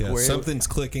exponential. Like yeah, where something's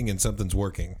clicking and something's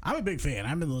working. I'm a big fan.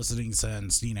 I've been listening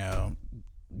since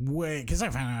because I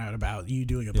found out about you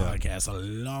doing a Yeah. podcast a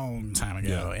long time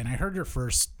ago, Yeah. and I heard your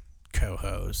first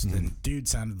co-host, and dude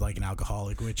sounded like an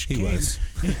alcoholic, which He was.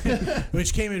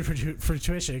 which came in for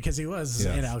tuition because he was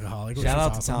Yeah. an alcoholic. Which shout was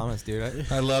out awesome. to Thomas, dude.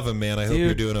 I love him, man. I hope Dude,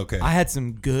 you're doing okay. I had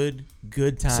some good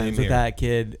times Same with here. that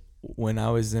kid when I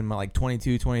was in my like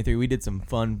 22, 23. We did some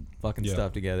fun fucking Yeah.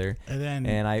 stuff together. And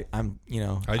then I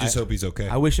just hope he's okay.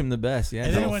 I wish him the best. Yeah.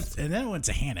 And then, no. it went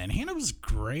to Hannah, and Hannah was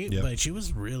great, Yep. but she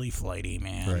was really flighty,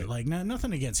 man. Right. Like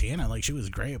nothing against Hannah, like she was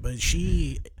great, but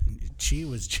she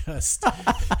was just.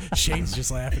 Shane's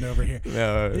just laughing over here.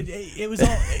 No. It was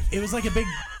like a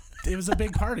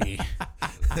big party.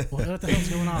 What the hell's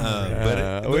going on? over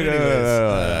here? but anyways,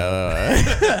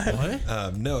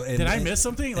 What? no. And, Did I miss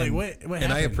something? Like what And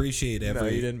happened? I appreciate every. No,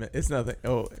 you didn't. It's nothing.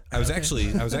 Oh, I was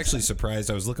actually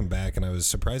surprised. I was looking back and I was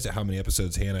surprised at how many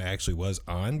episodes Hannah actually was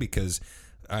on because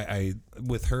I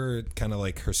with her kind of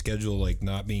like her schedule, like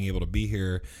not being able to be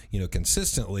here,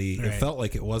 consistently, it felt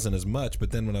like it wasn't as much.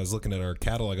 But then when I was looking at our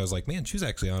catalog, I was like, man, she was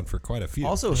actually on for quite a few.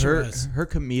 Also, her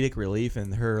comedic relief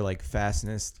and her like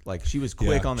fastness, like she was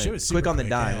quick on the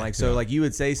dime. Yeah. Like so, like you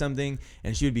would say something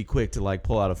and she would be quick to like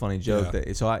pull out a funny joke.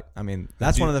 Yeah. So I mean,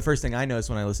 that's one of the first thing I noticed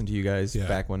when I listened to you guys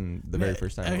back when the very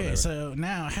first time. or Okay, whatever. so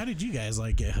now how did you guys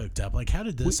like get hooked up? Like, how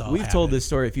did this all We've happen? told this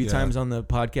story a few times on the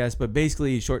podcast, but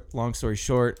basically, long story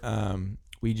short,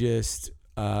 we just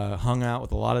hung out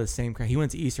with a lot of the same crowd. He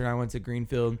went to Eastern, I went to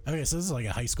Greenfield. Okay, so this is like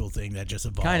a high school thing that just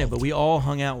evolved. Kind of, but we all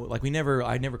hung out. Like I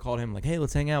never called him like, hey,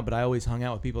 let's hang out. But I always hung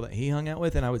out with people that he hung out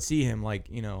with, and I would see him like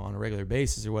on a regular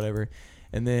basis or whatever.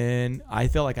 And then I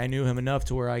felt like I knew him enough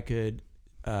to where I could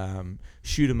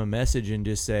shoot him a message and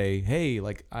just say, hey,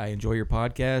 like I enjoy your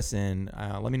podcast, and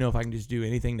let me know if I can just do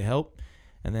anything to help.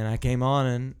 And then I came on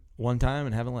and one time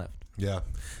and haven't left. Yeah,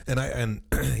 and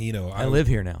I live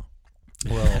here now.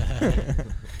 Well,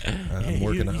 I'm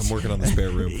working on the spare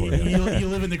room for you. You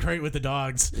live in the crate with the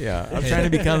dogs. Yeah, I'm trying to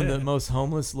become the most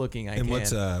homeless looking I And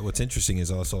can. what's interesting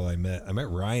is also I met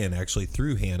Ryan actually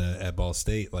through Hannah at Ball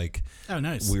State. Like, Oh,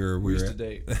 nice. we were We used to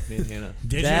date, me and Hannah.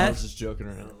 Did That- I you? was just joking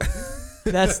around.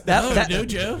 That no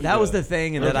joke. That was the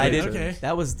thing, and that I didn't. Okay.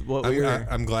 That was what we were.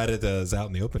 I'm glad it is out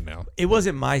in the open now. It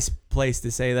wasn't my place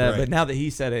to say that, Right. but now that he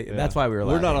said it, Yeah. that's why we were.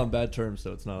 We're not laughing. on bad terms,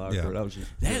 so it's not awkward. Yeah. I was just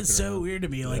That joking is so around. weird to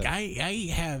me. Like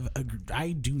Yeah.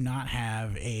 I do not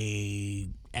have a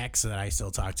ex that I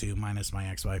still talk to, minus my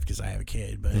ex-wife because I have a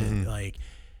kid. But like,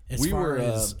 as We far were,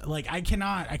 as like, I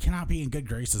cannot be in good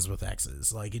graces with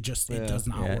exes. Like it does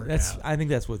not Yeah, work that's. out. I think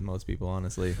that's with most people,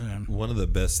 honestly. One of the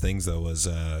best things though was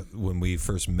when we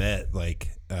first met, like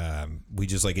we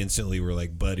just like instantly were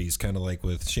like buddies, kind of like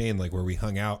with Shane, like where we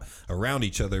hung out around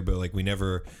each other, but like we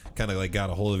never kind of like got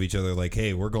a hold of each other. Like,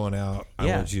 hey, we're going out. I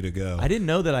Yeah. want you to go. I didn't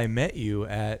know that I met you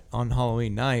on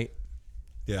Halloween night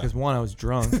Yeah. because one, I was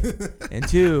drunk, and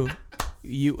two,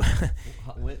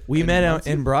 we met out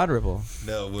in Broad Ripple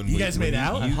No, when You guys made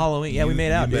out? on Halloween. Yeah, we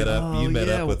made out, You dude. met up. Oh, You met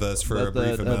yeah. up with us for At a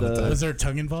brief the- amount of time. Was there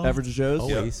tongue involved? Average Joe's.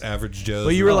 Yeah, Always. Average Joe's.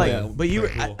 But you were like, yeah. but you were.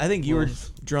 Cool. I think you were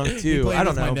drunk too. played I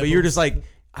don't with my know, but you were just nipples. like.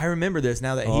 I remember this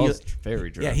now that Oh, I he. was very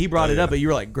drunk. Yeah, he brought Oh, it up, yeah. but you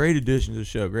were like, "Great addition to the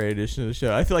show, great addition to the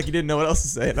show." I feel like you didn't know what else to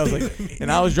say, and I was like,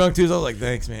 and I was drunk too, so I was like,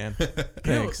 "Thanks, man,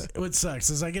 thanks." What sucks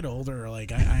as I get older,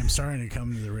 like I'm starting to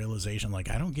come to the realization,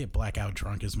 like I don't get blackout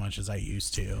drunk as much as I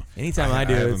used to. Anytime I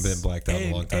do, haven't it's, been blacked out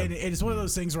in a long time. And it's one of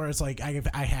those things where it's like I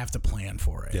have to plan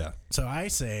for it. Yeah. So I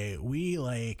say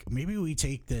maybe we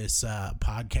take this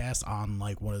podcast on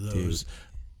like one of those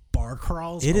bar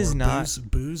crawls. It is or not-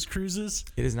 booze cruises.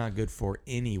 it is not good for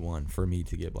anyone for me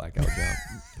to get blackout drunk,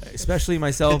 especially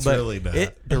myself. It's but really not.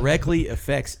 it directly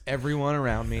affects everyone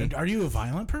around me. Are you a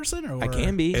violent person or I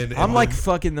can be. And I'm like then-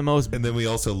 fucking the most. And then we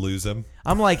also lose them.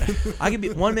 I'm like I can be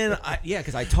one minute.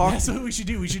 Because I talk. That's what we should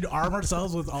do. We should arm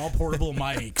ourselves with all portable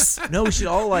mics. No, we should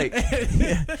all like.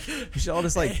 We should all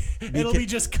just like. It'll be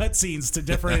just cutscenes to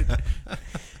different.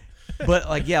 But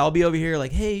like, yeah, I'll be over here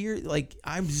like, hey, you're like,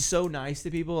 I'm so nice to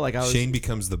people. Like I was. Shane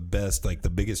becomes the best, like the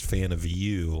biggest fan of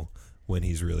you when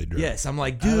he's really drunk. Yes, I'm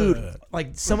like, dude,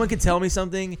 like someone could tell me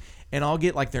something and I'll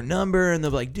get like their number and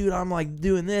they'll be like, dude, I'm like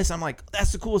doing this. I'm like,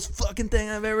 that's the coolest fucking thing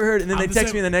I've ever heard. And then I'm they the text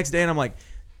same- me the next day and I'm like,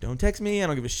 don't text me. I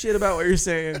don't give a shit about what you're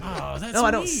saying. Oh, that's No,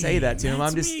 I don't say that to him.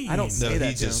 That's I'm just, I don't mean. say No, that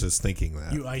he to just him. was thinking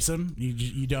that. You ice them?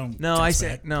 You don't? No, I text say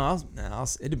back? no.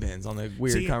 It depends on the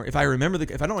weird. See- If I remember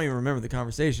if I don't even remember the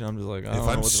conversation, I'm just like, I don't if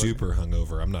know I'm what the fuck. super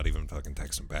hungover, I'm not even fucking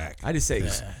texting back. I just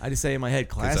say in my head,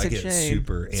 Because I classic get Shane.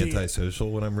 super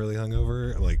antisocial when I'm really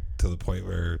hungover, like to the point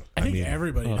where I think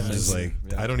everybody I'm does. just like,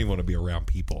 Yeah. I don't even want to be around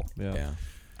people. Yeah. Yeah.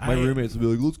 My I- roommates would be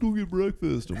like, "Let's go get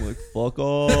breakfast." I'm like, "Fuck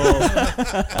off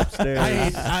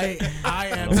upstairs." I I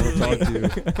don't want to talk absolutely,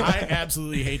 to you. I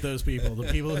absolutely hate those people.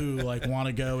 The people who like want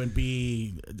to go and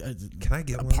be Can I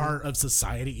get a one? part of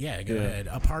society. Yeah, go ahead.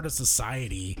 A part of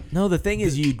society. No, the thing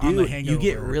is, you on the do. You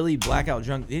get hangover. really blackout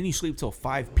drunk, then you sleep till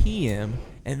 5 p.m.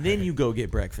 and then you go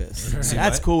get breakfast. See,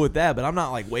 That's my- cool with that, but I'm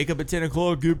not like wake up at 10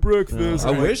 o'clock, get breakfast.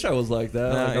 I wish I was like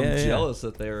that. Like, I'm yeah, yeah. jealous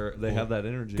that they have that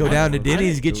energy. Go down to I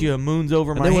Denny's, didn't get do you it. a Moons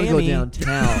Over And they want Miami. to go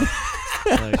downtown.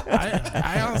 Like,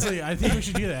 I honestly, I think we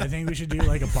should do that. I think we should do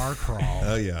like a bar crawl.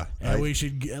 Oh yeah. And we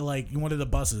should get, like one of the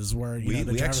buses where you know,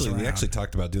 the We drivers actually around.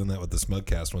 talked about doing that with the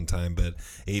Smugcast one time, but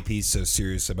AP's so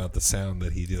serious about the sound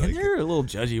that he did. And Like, they're a little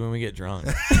judgy when we get drunk.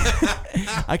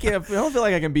 I don't feel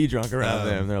like I can be drunk around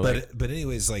them. They're like, but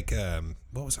anyways, like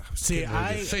what was I? Was See, getting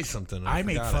ready to I- say something. I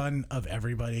make forgot it. fun of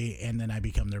everybody, and then I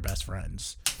become their best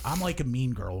friends. I'm like a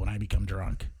mean girl when I become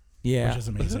drunk. Yeah. which is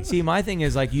amazing. See, my thing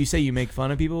is like you say you make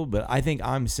fun of people, but I think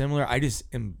I'm similar. I just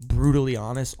am brutally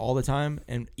honest all the time,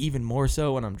 and even more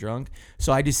so when I'm drunk.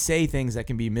 So I just say things that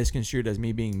can be misconstrued as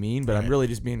me being mean, but I'm really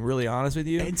just being really honest with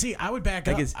you. And see, I would back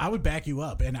up. I would back you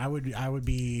up, and I would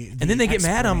be. And then they get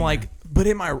mad. I'm like, but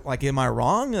am I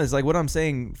wrong? Is like what I'm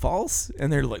saying false?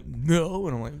 And they're like, no.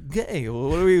 And I'm like, okay, well,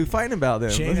 what are we fighting about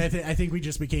then? Shane, I think we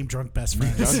just became drunk best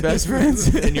friends. Drunk best friends.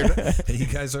 And you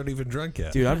guys aren't even drunk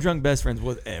yet. Dude, I'm drunk best friends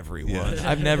with everyone.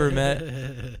 I've never met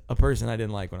a person I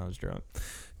didn't like when I was drunk.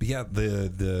 But yeah,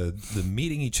 the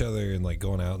meeting each other and like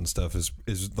going out and stuff is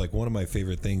like one of my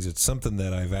favorite things. It's something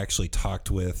that I've actually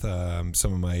talked with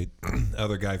some of my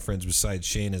other guy friends besides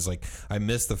Shane. Is like I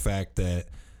miss the fact that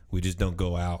we just don't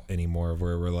go out anymore,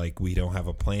 where we're like we don't have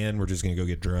a plan. We're just gonna go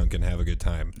get drunk and have a good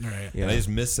time. Right. Yeah. And I just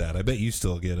miss that. I bet you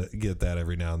still get that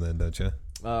every now and then, don't you?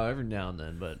 Every now and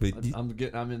then, but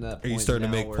I'm in that. Are you point starting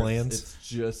to now make where plans?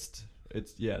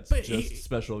 It's But just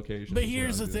special occasions. But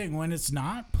here's the thing: when it's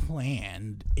not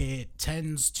planned, it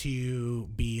tends to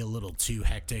be a little too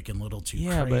hectic and a little too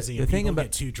Yeah, but crazy. the and thing people about-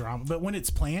 get too drama. But when it's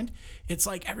planned, it's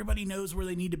like everybody knows where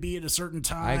they need to be at a certain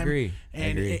time. I agree.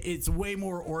 And it's way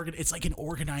more It's like an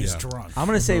organized Yeah. drunk. I'm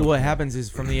gonna say what happens is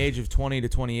from the age of 20 to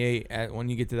 28, when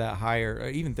you get to that higher, or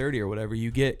even 30 or whatever,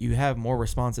 you have more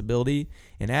responsibility,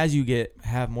 and as you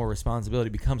have more responsibility,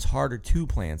 it becomes harder to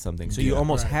plan something. So you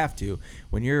almost have to.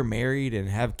 When you're married and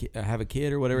have a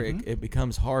kid or whatever, it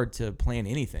becomes hard to plan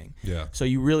anything. Yeah. So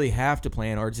you really have to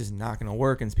plan, or it's just not gonna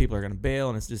work, and people are gonna bail,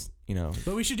 and it's just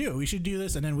But we should do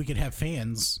this, and then we could have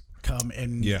fans come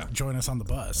and join us on the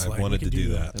bus. I wanted to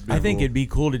do that. I think it'd be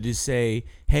cool to just say,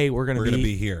 "Hey, we're gonna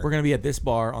be here. We're gonna be at this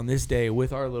bar on this day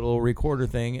with our little recorder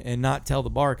thing," and not tell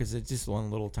the bar because it's just one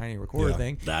little tiny recorder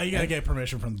thing. Now you gotta get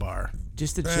permission from the bar.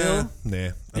 Just to chill.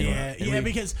 Nah.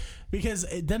 Because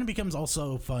then it becomes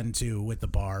also fun too with the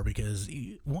bar because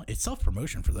it's self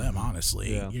promotion for them.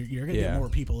 Honestly, Yeah. you're gonna get more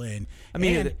people in. I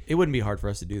mean, And- it wouldn't be hard for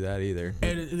us to do that either.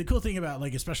 And the cool thing about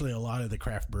like especially a lot of the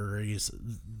craft breweries,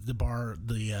 the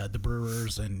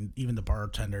brewers and even the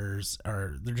bartenders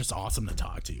they're just awesome to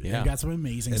talk to. Yeah. They've got some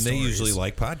amazing And stories. they usually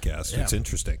like podcasts. Yeah. It's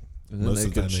interesting. And then they of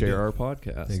the can time share do. our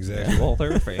podcast. Exactly. To all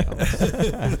their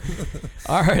fans.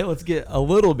 All right, let's get a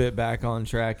little bit back on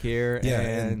track here. Yeah,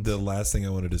 and and the last thing I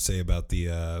wanted to say about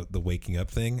the waking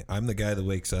up thing, I'm the guy that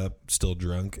wakes up still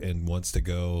drunk and wants to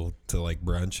go to like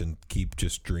brunch and keep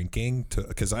just drinking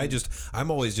because I'm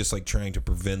always just like trying to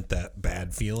prevent that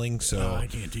bad feeling. So I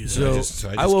can't do that. so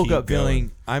I I just woke keep up feeling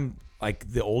going. I'm like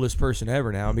the oldest person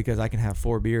ever now because I can have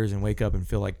 4 beers and wake up and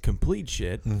feel like complete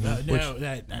shit.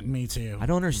 that me too. I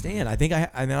don't understand. I think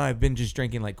I know I've been just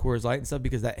drinking like Coors Light and stuff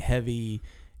because that heavy,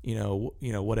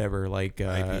 whatever, like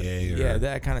IPA yeah, or-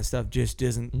 that kind of stuff just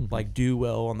doesn't like do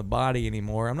well on the body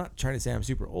anymore. I'm not trying to say I'm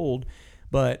super old,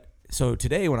 but so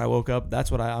today when I woke up,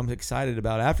 that's what I'm excited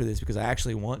about after this because I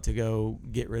actually want to go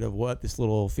get rid of this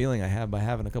little feeling I have by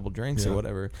having a couple drinks or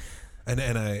whatever. And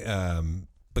I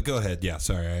but go ahead. Yeah,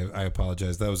 sorry. I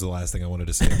apologize. That was the last thing I wanted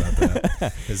to say about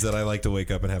that. Is that I like to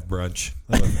wake up and have brunch.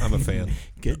 I'm a fan.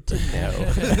 Good to know.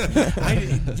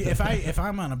 If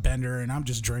I'm on a bender and I'm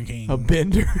just drinking A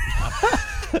bender.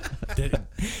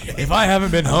 If I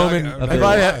haven't been home and I'm not gonna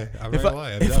lie. I'm if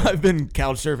done. I've been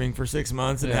couch surfing for 6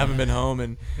 months and haven't been home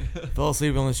and fell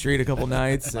asleep on the street a couple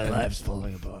nights, my life's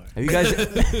falling apart. have you guys?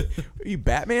 Are you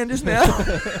Batman just now?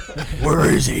 Where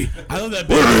is he? I love that.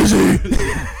 Where is he?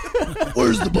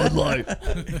 Where's the Bud Light?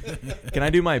 Can I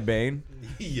do my Bane?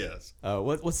 Yes.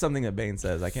 What's something that Bane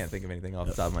says? I can't think of anything off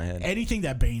the top of my head. Anything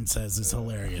that Bane says is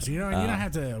hilarious. You don't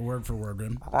have to word for word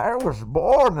him. I was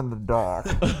born in the dark.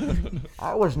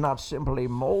 I was not simply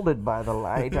molded by the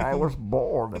light. I was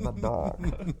born in the dark.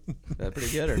 Is that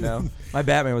pretty good or no? My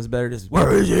Batman was better. Just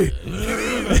where is he?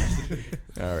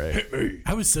 All right.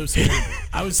 I was so scared.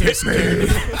 I was so scared.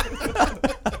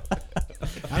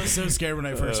 I was so scared when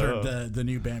I first heard the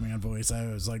new Batman voice. I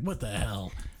was like, "What the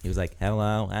hell?" He was like,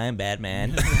 "Hello, I'm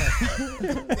Batman."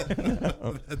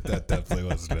 That definitely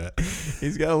wasn't it.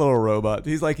 He's got a little robot.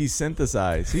 He's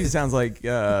synthesized. He sounds like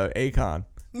Akon.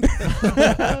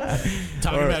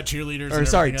 Talking about cheerleaders. Or and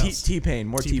sorry, everything else. T-Pain.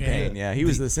 More T-Pain. T-Pain. Yeah, he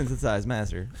was the synthesized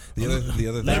master. The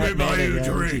other Let me thing, buy you a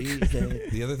drink.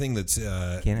 the other thing that's Can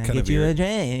I kind get of you a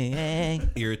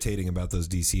drink? irritating about those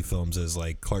DC films is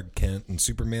like Clark Kent and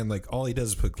Superman. Like all he does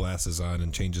is put glasses on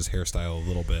and change his hairstyle a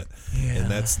little bit,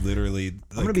 and that's literally.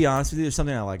 I'm gonna be honest with you. There's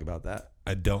something I like about that.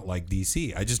 I don't like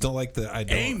DC. I just don't like the. I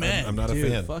don't. Amen. I'm not Dude, a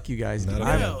fan. fuck you guys. Not a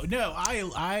I'm-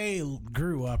 fan. I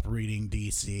grew up reading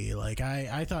DC. Like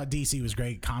I thought DC was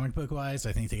great comic book wise.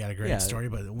 I think they got a great Yeah. story,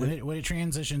 but when it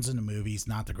transitions into movies,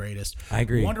 not the greatest. I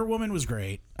agree. Wonder Woman was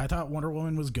great. I thought Wonder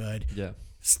Woman was good. Yeah.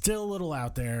 Still a little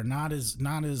out there. Not as.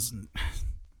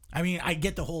 I mean, I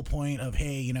get the whole point of,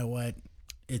 hey, you know what?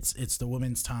 It's the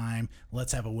women's time.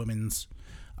 Let's have a woman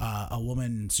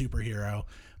superhero.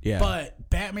 Yeah. But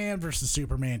Batman versus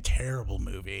Superman, terrible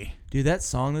movie. Dude, that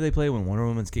song that they play when Wonder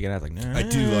Woman's kicking out, like, I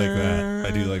do like that.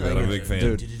 I do like that. I'm a big fan.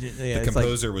 Dude. Yeah, The it's like,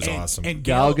 composer was awesome. And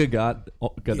Gal Gal,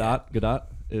 Gadot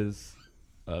is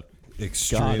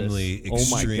Extremely, goddess.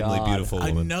 Oh my extremely God. beautiful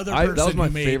woman. another person that was my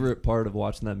who made favorite part of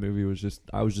watching that movie.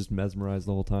 I was just mesmerized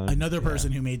the whole time. another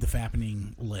person who made the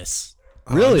fappening list.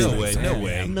 Really? No way. No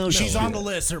way. No She's shit. on the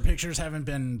list. Her pictures haven't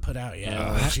been put out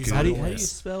yet. She's good. on the How do you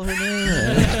list. spell her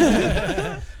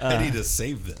name? I need to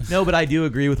save this. No, but I do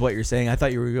agree with what you're saying. I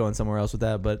thought you were going somewhere else with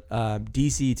that. But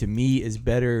DC to me is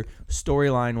better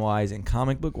storyline wise and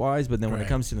comic book wise. But then when it Right.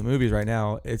 comes to the movies right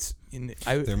now,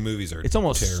 Their movies are. it's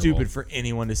almost terrible. stupid for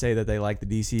anyone to say that they like the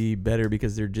DC better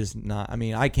because they're just not. I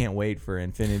mean, I can't wait for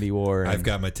Infinity War. And I've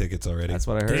got my tickets already. that's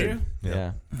what I Do heard. you?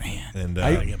 Yeah. Man, And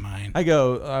I gotta get mine.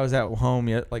 I was at home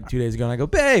like 2 days ago, and I go,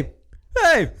 babe,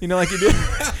 you know, like you do,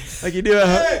 like you do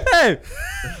at hey,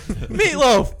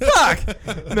 Meatloaf,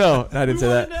 fuck. No, I didn't say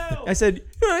that. I said,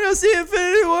 you want to go see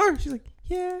Infinity War? She's like,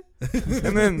 yeah.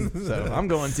 And then, so I'm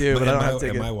going too, but I don't have and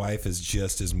tickets. my wife is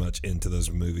just as much into those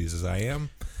movies as I am.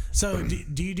 So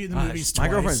do you do the movies twice?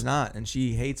 My girlfriend's not, and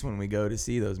she hates when we go to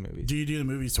see those movies. Do you do the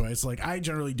movies twice? Like I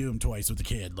generally do them twice with the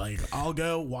kid. Like I'll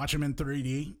go watch them in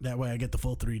 3D. That way I get the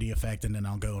full 3D effect, and then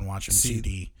I'll go and watch them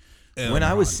 2D. When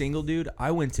I was single, dude,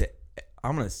 I went to,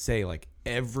 I'm going to say, like,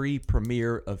 every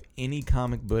premiere of any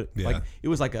comic book. Yeah. Like, it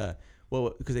was like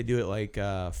because they do it like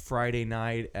Friday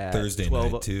night at Thursday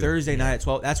 12. night, too. Thursday night at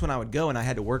 12. That's when I would go, and I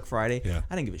had to work Friday. Yeah.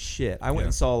 I didn't give a shit. I went Yeah.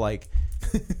 and saw, like,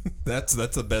 That's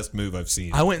the best move I've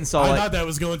seen. I went and saw, I like, thought that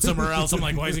was going somewhere else. I'm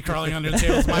like, why is he crawling under the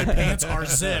tables? My pants are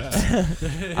zipped.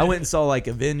 I went and saw, like,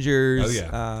 Avengers.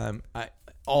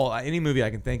 Oh, yeah. Any movie I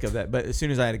can think of that. But as soon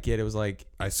as I had a kid, it was like,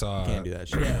 I saw. can't do that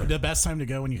shit. Yeah, the best time to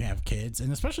go when you have kids,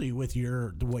 and especially with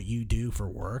what you do for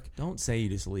work. Don't say you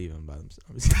just leave them by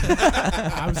themselves.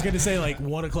 I was gonna say like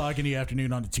 1 o'clock in the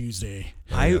afternoon on a Tuesday.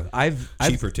 I've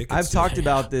Cheaper tickets, I've too. talked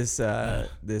about this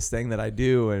this thing that I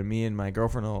do, and me and my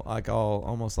girlfriend will like all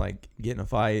almost like get in a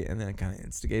fight, and then kind of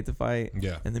instigate the fight,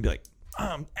 Yeah. and then be like,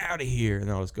 I'm out of here, and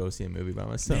then I'll just go see a movie by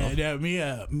myself. Yeah, me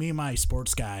and my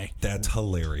sports guy. That's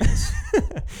hilarious.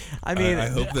 I mean, I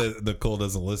hope that Nicole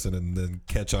doesn't listen and then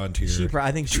catch on to your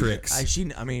I think tricks.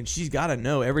 I mean, she's got to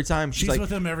know every time she's She's like,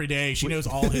 with him every day. She knows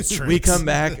all his tricks. we come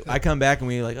back, I come back, and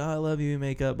we like, oh, I love you,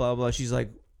 make up, blah blah. She's like,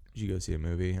 did you go see a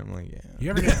movie? I'm like, yeah. You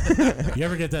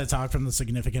ever get that talk from the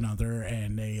significant other,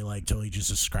 and they like totally just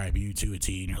describe you to a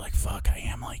T, and you're like, "Fuck, I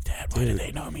am like that. Why do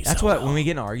they know me?" That's so what well? when we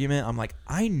get in an argument, I'm like,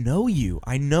 I know you.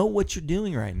 I know what you're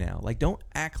doing right now. Like, don't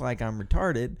act like I'm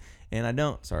retarded. And I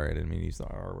don't. Sorry, I didn't mean to use the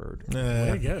R word. Way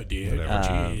to go, dude. Whatever.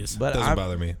 Jeez. But Doesn't I'm-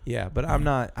 bother me. Yeah, but I'm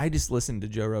not. I just listened to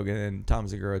Joe Rogan and Tom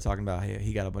Segura talking about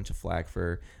he got a bunch of flack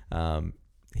for.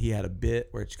 He had a bit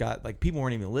where it's got like people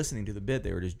weren't even listening to the bit;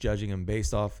 they were just judging him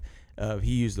based off.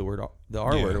 He used the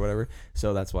R word or whatever,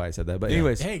 so that's why I said that. But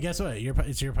anyways, Hey, guess what?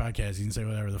 It's your podcast. You can say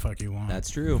whatever the fuck you want. that's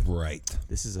true. Right.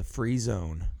 This is a free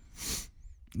zone.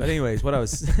 But anyways, what I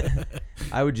was,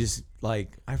 I would just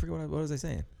like I forget what was I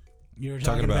saying. you were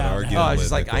Talking talking about about arguing. Oh, I was with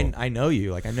just like Nicole. I know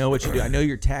you, like I know what you do, I know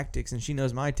your tactics, and she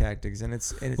knows my tactics, and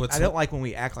it's What's I don't like when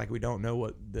we act like we don't know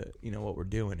what what we're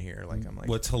doing here. Like I'm like,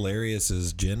 What's hilarious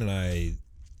is Jen and I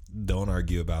don't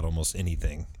argue about almost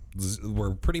anything.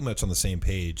 We're pretty much on the same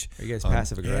page. Are you guys on-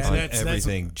 passive aggressive? on Yeah, that's-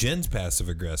 everything. Jen's passive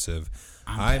aggressive.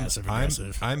 I'm passive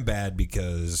aggressive. I'm bad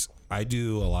because I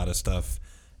do a lot of stuff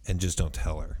and just don't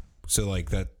tell her. So like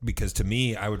that, because to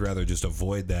me, I would rather just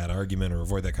avoid that argument or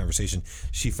avoid that conversation.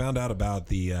 She found out about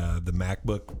the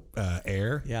MacBook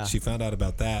Air. Yeah. She found out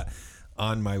about that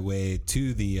on my way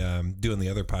to the doing the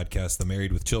other podcast, the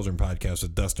Married with Children podcast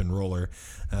with Dustin Roller.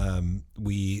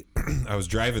 I was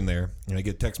driving there and I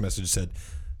get a text message that said,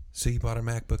 "So you bought a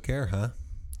MacBook Air, huh?"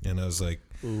 And I was like,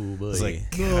 ooh, boy. I was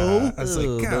like, God. I was Oh,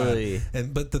 like, God. boy.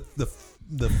 And but the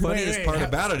funniest wait, part how-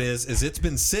 about it is it's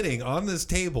been sitting on this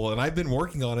table and I've been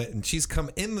working on it and she's come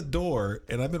in the door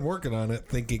and I've been working on it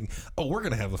thinking, oh, we're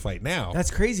gonna have a fight now. That's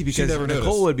crazy because never Nicole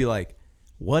noticed. would be like,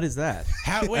 "What is that?"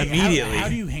 Immediately. How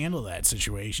do you handle that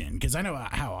situation? Because I know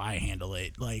how I handle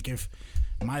it. Like if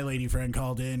my lady friend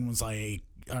called in, was like,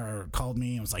 or called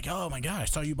me and was like, "Oh my god, I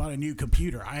saw you bought a new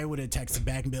computer," I would have texted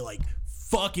back and be like,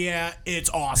 fuck yeah, it's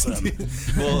awesome.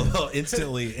 Well,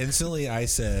 instantly, I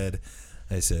said,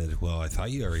 well, I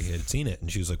thought you already had seen it.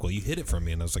 And she was like, well, you hid it from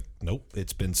me. And I was like, nope,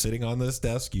 it's been sitting on this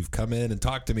desk. You've come in and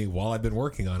talked to me while I've been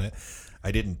working on it.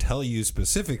 I didn't tell you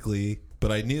specifically,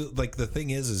 but I knew, like, the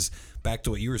thing is back to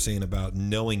what you were saying about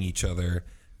knowing each other.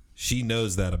 She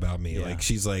knows that about me. Yeah. Like,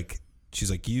 she's like,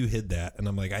 you hid that. And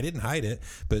I'm like, I didn't hide it,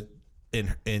 but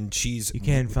and she's You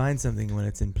can't find something when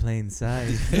it's in plain sight.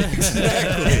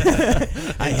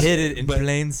 exactly. I hid it in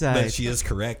plain sight. But she is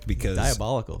correct because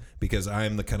Diabolical. because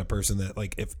I'm the kind of person that,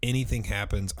 like, if anything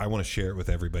happens, I want to share it with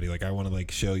everybody. Like, I want to,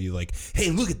 like, show you, like,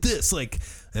 hey, look at this. Like,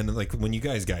 and, like, when you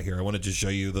guys got here, I want to just show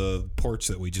you the porch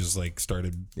that we just, like,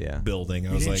 started building. I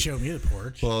You was didn't like, show me the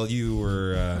porch. well, you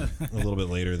were a little bit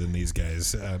later than these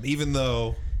guys. Even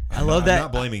though I love that. I'm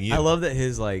not blaming you. I love that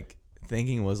his, like,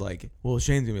 thinking was like, well,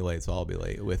 Shane's gonna be late, so I'll be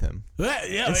late with him.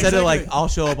 Yeah, Instead of like, exactly. I'll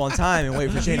show up on time and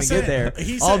wait for Shane to said- get there.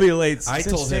 he I'll said- be late. I since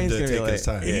told him Shane's to gonna be take his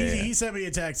late. time. He sent me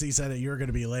a text. He said that you were going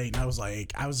to be late, and I was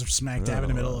like, I was smack dab in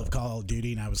the middle of Call of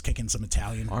Duty, and I was kicking some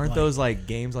Italian. Aren't like, those like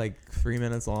games like 3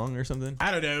 minutes long or something?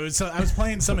 I don't know. So I was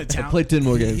playing some I Italian. played 10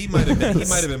 more games. He might have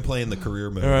been playing the career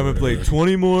mode. All right, I'm or gonna play whatever.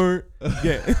 20 more,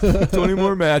 20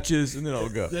 more matches, and then I'll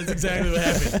go. That's exactly what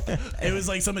happened. It was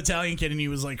like some Italian kid, and he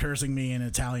was like cursing me in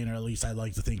Italian, or at least I'd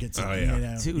like to think it's. Oh, yeah. You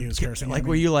know, Dude, he was cursing. like, at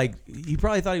were me. you like? You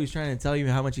probably thought he was trying to tell you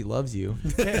how much he loves you.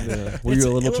 Yeah. Were you a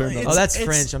little turned on? Oh, that's it's-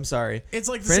 French. I'm sorry. It's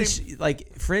like the French, same.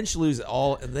 like French lose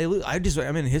all. They lose.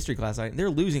 I'm in history class. They're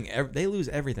losing. They lose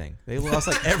everything. They lost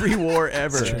like every war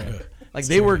ever. Like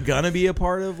they were gonna be a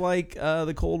part of like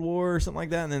the Cold War or something like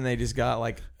that, and then they just got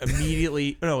like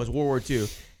immediately. No, it was World War II.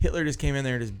 Hitler just came in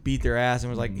there and just beat their ass and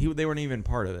was like they weren't even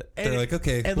part of it. They're like,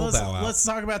 okay, And we'll bow out. let's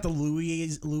talk about the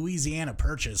Louisiana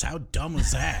Purchase. How dumb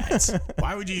was that?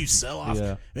 Why would you sell off?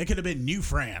 Yeah. It could have been New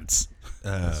France.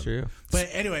 That's true. But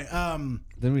anyway,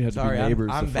 Then we had Sorry, to be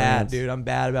neighbors. I'm to bad, France. dude. I'm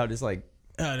bad about just like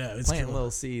oh no, it's planting cool. little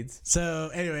seeds.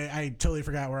 So anyway, I totally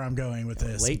forgot where I'm going with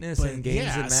this. Lateness But in games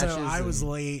yeah, and so matches I was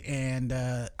and- late, and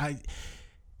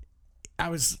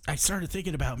I started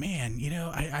thinking about, man, you know,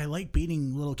 I like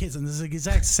beating little kids, and this is the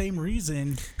exact same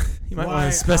reason. You might why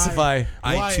want to specify.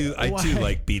 I too why-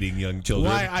 like beating young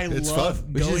children. Why I it's love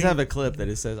fun. We should going. just have a clip that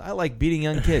it says, "I like beating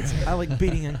young kids. I like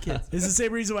beating young kids." It's the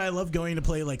same reason why I love going to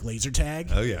play like laser tag.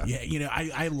 Oh, yeah. Yeah, you know,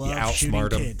 I love outsmart shooting 'em.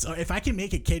 kids. If I can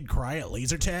make a kid cry at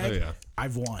laser tag, Oh, yeah.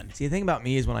 I've won. See, the thing about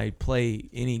me is when I play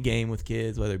any game with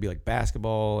kids, whether it be like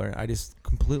basketball or I just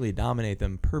completely dominate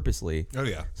them purposely. Oh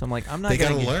yeah. So I'm like, I'm not. They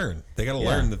gotta gonna get- learn. They gotta Yeah.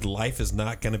 learn that life is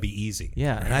not gonna be easy.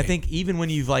 Yeah, and I think even when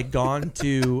you've like gone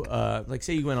to like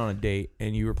say you went on a date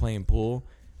and you were playing pool,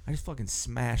 I just fucking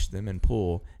smashed them in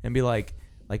pool and be like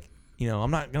you know,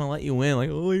 I'm not gonna let you win. Like,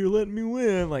 oh, you're letting me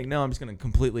win. Like, no, I'm just gonna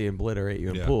completely obliterate you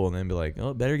in Yeah. pool and then be like,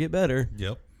 oh, better get better.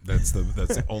 Yep. That's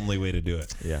the only way to do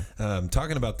it. Yeah.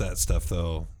 Talking about that stuff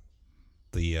though,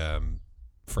 the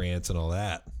France and all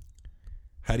that.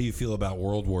 How do you feel about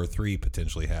World War III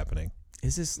potentially happening?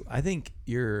 Is this? I think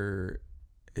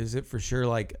is it for sure?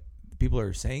 Like people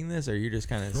are saying this, or you're just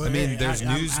kind of? Well, I mean, Hey, there's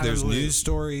I'm news. out of There's the loop. news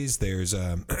stories. There's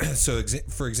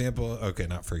for example. Okay,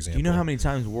 not for example. You know how many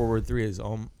times World War III is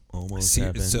almost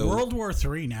happened? So World War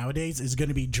III nowadays is going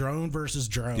to be drone versus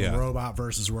drone, Yeah. robot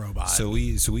versus robot. So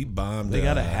we bombed. they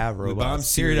gotta have We bombed robots.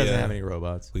 Syria doesn't have any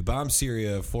robots. We bombed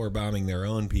Syria for bombing their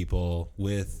own people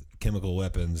with chemical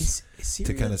weapons Is to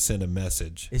Syria, kind of send a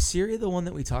message. is Syria the one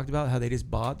that we talked about? How they just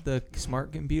bought the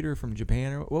smart computer from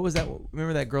Japan, or what was that?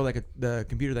 Remember that girl the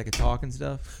computer that could talk and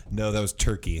stuff? No, that was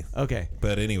Turkey. Okay.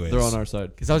 But anyways, They're on our side.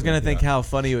 Because I was gonna think how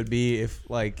funny it would be if,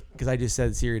 like, because I just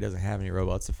said Syria doesn't have any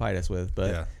robots to fight us with,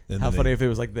 but Yeah, and how then funny they- if it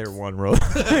was like their one robot.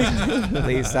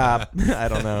 Please stop. I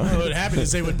don't know. what would happen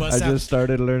is they would I bust out. just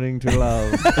started learning to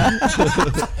love.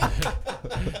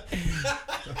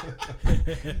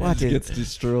 What Gets is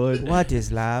destroyed.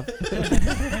 love?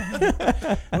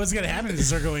 What's going to happen is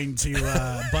they're going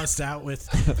to bust out with.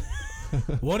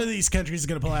 One of these countries is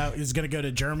going to pull out is going to go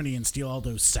to Germany and steal all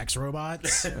those sex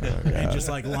robots and just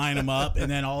like line them up, and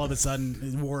then all of a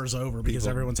sudden war is over because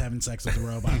everyone's having sex with the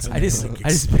robots. And I just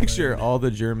like, picture all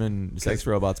the German sex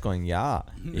robots going, yeah,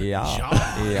 yeah,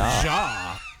 yeah.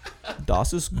 Ja.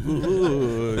 Das ist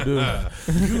good.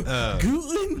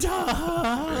 Guten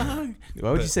Tag.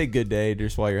 Why would you say good day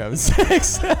just while you're having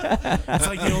sex? That's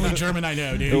like the only German I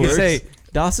know, dude. You say,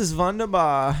 das ist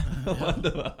wunderbar.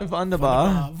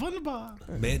 Wunderbar. Wunderbar.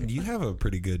 Man, you have a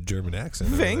pretty good German accent.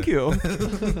 Thank you.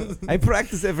 I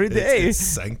practice every day.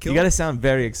 It's thank you. You gotta sound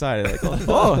very excited, like,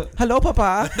 oh, hello,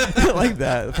 Papa, like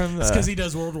that. From It's because he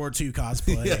does World War II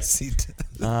cosplay. Yes, he did.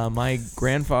 my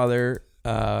grandfather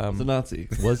The Nazi.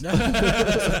 was That's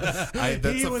He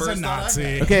the was a first thought I Nazi.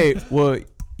 had. okay. Well,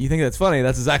 You think that's funny?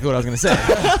 That's exactly what I was going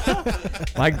to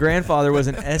say. My grandfather was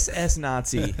an SS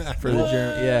Nazi for the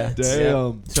German. Yeah. Damn.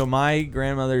 Yeah. So my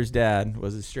grandmother's dad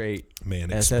was a straight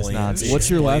Man, SS explain. Nazi. What's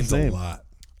your last Explains name? A lot.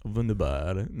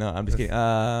 Wunderbar. No, I'm just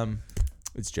kidding.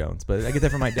 It's Jones, but I get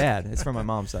that from my dad. It's from my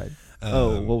mom's side.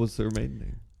 What was her maiden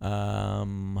name?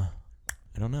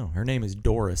 I don't know. Her name is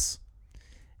Doris,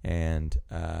 and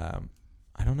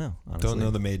I don't know. Honestly. Don't know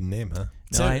the maiden name, huh?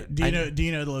 No, So, I- do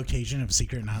you know the location of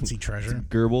secret Nazi treasure?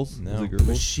 Goebbels? No, Was it but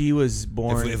Goebbels? she was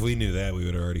born. If we knew that, we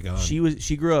would have already gone.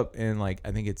 She grew up in like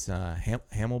I think it's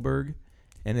Hamelberg,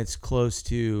 and it's close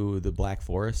to the Black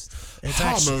Forest. It's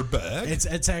actually, Hammerberg.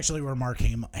 it's actually where Mark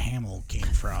Hamill came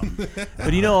from.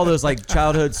 But you know all those like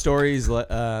childhood stories,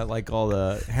 like all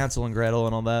the Hansel and Gretel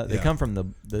and all that. They Yeah. come from the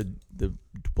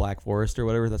Black Forest or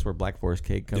whatever. That's where Black Forest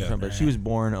cake comes Yeah. from. But she was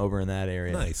born over in that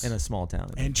area, Nice. in a small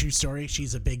town. And true story,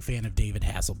 she's a big fan of David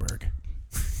Hasselberg.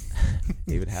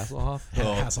 David Hasselhoff.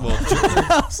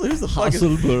 Hasselhoff. Who's the fucking?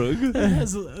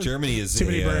 Hasselberg. Germany is Too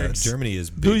many bergs. Germany is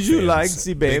big Do you fans, like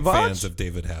the big Baywatch? fans of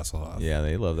David Hasselhoff. Yeah,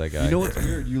 they love that guy. You know what's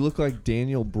weird? You look like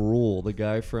Daniel Bruhl, the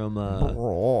guy from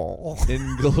Oh.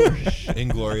 Inglorious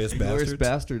Inglorious Bastards.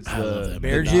 Bastards. The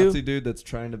Bear Jew? Nazi dude that's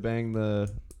trying to bang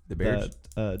the Bear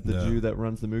the No. Jew that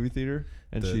runs the movie theater,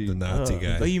 and The Nazi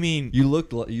guy. Oh, you mean you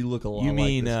look a lot. you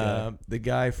mean like this guy. the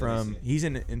guy from? He's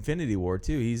in Infinity War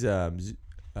too. He's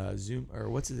Zoom or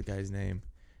what's the guy's name?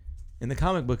 In the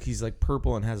comic book, he's like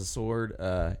purple and has a sword.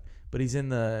 But he's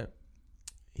the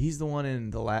one in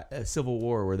the Civil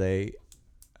War where they.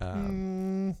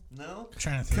 No,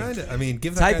 trying to think. Kind of. I mean,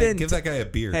 give Type in- that guy a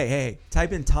beard. Hey,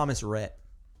 type in Thomas Rhett.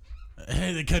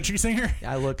 The country singer.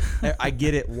 I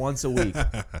get it once a week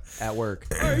at work.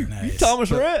 Nice. Thomas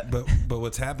Rhett. But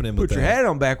what's happening with Put your that? hat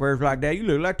on backwards like that. You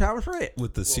look like Thomas Rhett.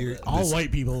 With the Syria, All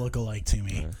white people look alike to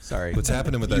me. Sorry. what's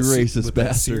happening with that? You racist with that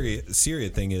bastard. Syria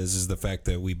thing is the fact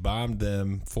that we bombed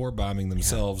them for bombing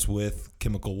themselves with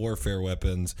chemical warfare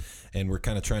weapons, and we're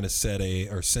kind of trying to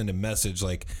send a message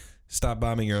like, stop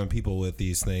bombing your own people with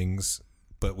these things.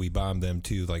 But we bombed them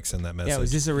to like send that message. Yeah, it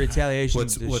was just a retaliation.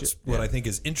 What I think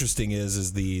is interesting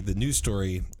is the news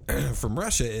story from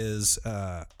Russia is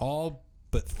all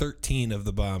but 13 of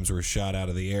the bombs were shot out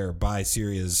of the air by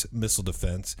Syria's missile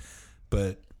defense,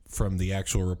 but from the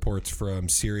actual reports from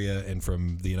Syria and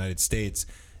from the United States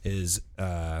is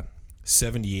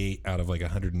 78 out of like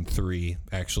 103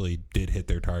 actually did hit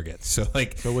their targets. So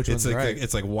like, which it's one's like right?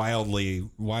 it's like wildly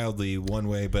one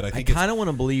way, but I I think it's kind of want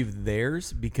to believe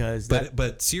theirs because that,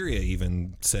 but Syria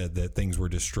even said that things were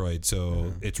destroyed.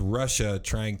 So it's Russia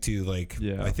trying to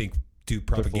I think do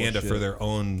propaganda for shit. their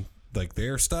own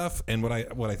their stuff. And what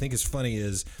I think is funny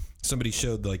is somebody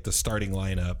showed like the starting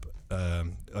lineup,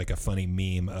 like a funny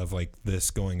meme of like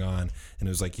this going on, and it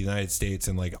was like United States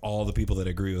and like all the people that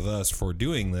agree with us for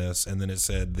doing this, and then it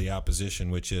said the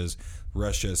opposition, which is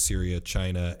Russia, Syria,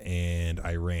 China, and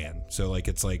Iran. So like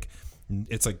it's like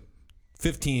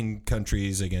 15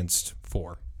 countries against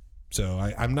 4. So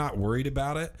I'm not worried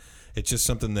about it. It's just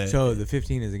something that so the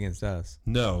 15 is against us.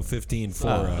 no 15 for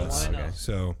Oh, us. okay.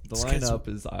 So The lineup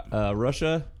is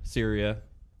Russia, Syria,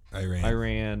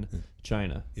 Iran,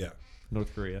 China, yeah.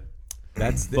 North Korea.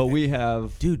 That's the, But we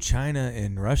have. dude, China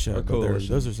and Russia. A but they're- coalition.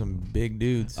 those are some big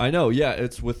dudes. I know, yeah,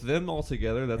 it's with them all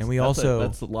together. That's And we that's also-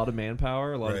 that's a lot of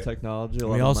manpower, a lot Right. of technology, a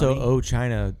lot We of also money. owe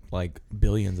China like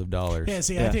billions of dollars. Yeah,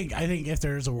 see, Yeah. I think if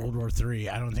there's a World War III,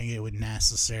 I don't think it would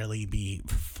necessarily be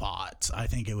fought. I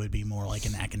think it would be more like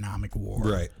an economic war,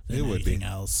 Right. Than It would be. anything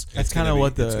else. That's It's gonna kind of be-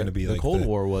 what it's the, gonna be the like Cold the-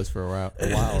 War was for a while,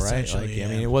 right? Like, Essentially, I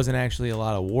mean, yeah. it wasn't actually a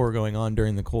lot of war going on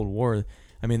during the Cold War.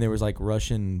 I mean, there was like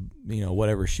Russian,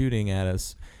 whatever shooting at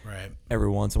us Right. every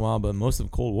once in a while, but most of the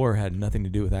Cold War had nothing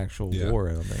to do with actual Yeah. war.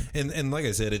 I don't think. And like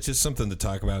I said, it's just something to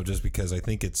talk about, just because I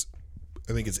think it's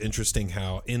interesting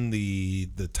how in the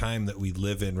time that we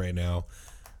live in right now,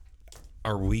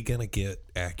 are we gonna get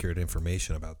accurate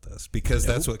information about this? Because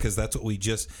that's what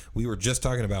we were just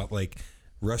talking about. Like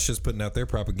Russia's putting out their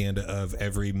propaganda of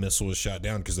every missile was shot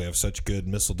down because they have such good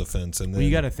missile defense. And then Well, you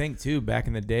got to think too. Back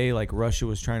in the day, like Russia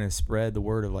was trying to spread the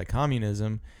word of like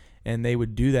communism, and they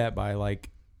would do that by like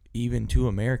even to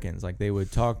Americans. Like they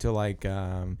would talk to like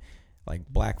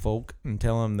black folk and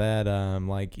tell them that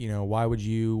why would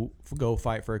you go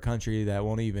fight for a country that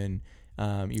won't even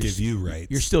give you rights.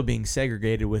 You're still being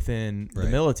segregated within the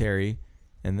Right. military,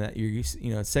 and that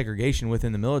it's segregation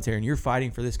within the military, and you're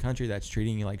fighting for this country that's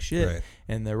treating you like shit. Right.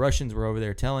 And the Russians were over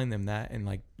there telling them that, and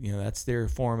that's their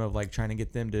form of like trying to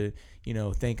get them to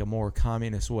think a more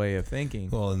communist way of thinking.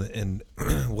 Well, and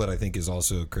what I think is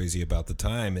also crazy about the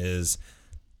time is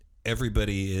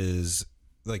everybody is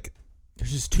like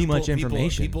there's just too much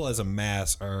information. People as a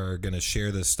mass are going to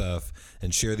share this stuff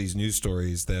and share these news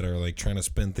stories that are like trying to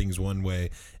spin things one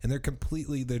way, and they're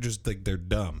just like they're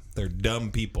dumb. They're dumb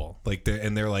people. Like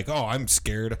they're like, oh, I'm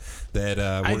scared that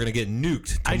we're going to get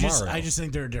nuked tomorrow. I just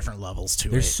think there are different levels to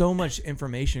it. There's so much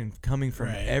information coming from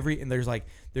Right. and there's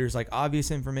like obvious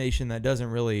information that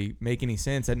doesn't really make any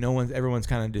sense that everyone's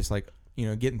kind of just like, you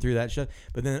know, getting through that shit.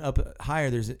 But then up higher,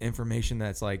 there's information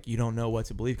that's like you don't know what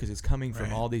to believe because it's coming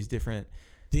from all these different.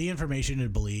 The information to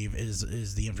believe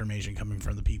is the information coming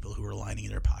from the people who are lining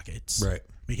their pockets. Right.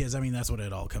 Because, I mean, that's what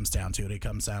it all comes down to. It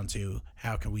comes down to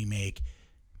how can we make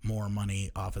more money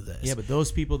off of this. Yeah, but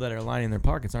those people that are lining their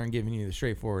pockets aren't giving you the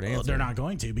straightforward answer. Well, they're not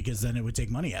going to, because then it would take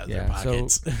money out of their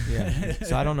pockets.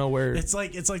 So I don't know where It's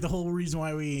like the whole reason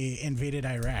why we invaded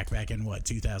Iraq back in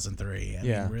 2003. I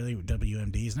mean, really,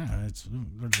 WMDs? No,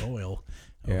 there's oil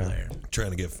over there.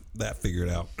 Trying to get that figured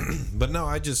out. But no,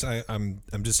 I'm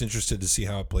just interested to see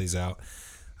how it plays out.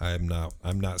 I'm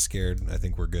not scared. I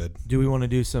think we're good. Do we want to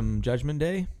do some Judgment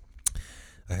Day?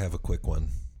 I have a quick one,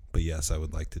 but yes, I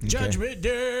would like to do Judgment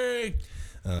Day!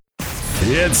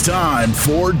 It's time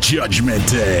for Judgment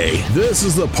Day. This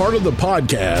is the part of the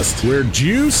podcast where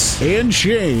Juice and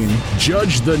Shane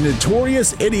judge the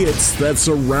notorious idiots that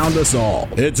surround us all.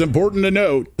 It's important to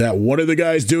note that one of the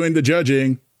guys doing the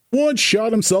judging once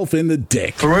shot himself in the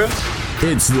dick. For real?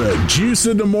 It's the Juice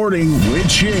in the Morning with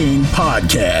Shane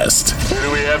podcast. What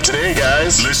do we have today,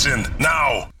 guys? Listen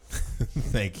now.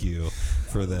 Thank you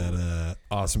for that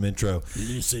awesome intro.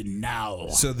 Listen now.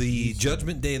 So the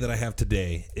Judgment Day that I have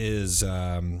today is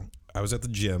I was at the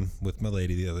gym with my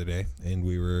lady the other day, and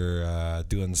we were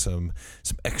doing some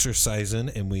exercising,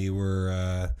 and we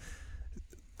were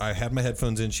I had my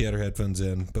headphones in, she had her headphones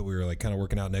in, but we were like kind of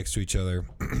working out next to each other.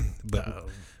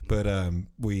 But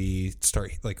we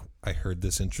start, like, I heard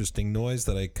this interesting noise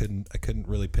that I couldn't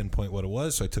really pinpoint what it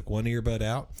was, so I took one earbud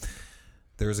out.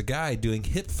 There was a guy doing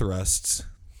hip thrusts,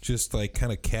 just like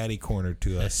kind of catty corner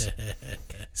to us.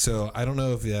 So I don't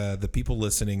know if the people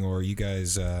listening or you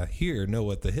guys here know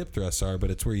what the hip thrusts are,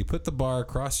 but it's where you put the bar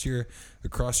across your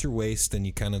waist, and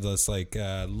you kind of just like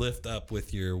lift up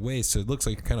with your waist, so it looks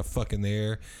like you're kind of fucking the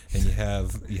air, and you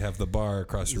have the bar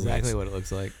across your waist. Exactly what it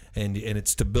looks like. And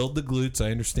it's to build the glutes.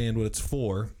 I understand what it's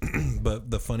for,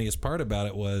 but the funniest part about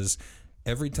it was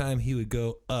every time he would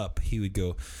go up, he would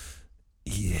go,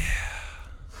 yeah.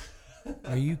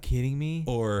 Are you kidding me?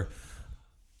 Or,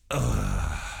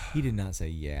 he did not say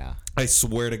yeah. I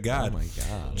swear to God. Oh my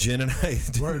God. Jen and I.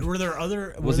 Were there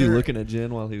other? Was he looking at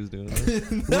Jen while he was doing this?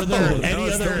 Were there any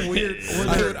it's other so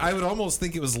weird? I would almost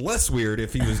think it was less weird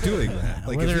if he was doing that.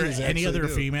 Like, were if he there was any actually other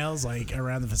doing it. females like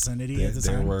around the vicinity at the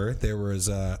time? There was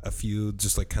a few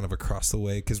just like kind of across the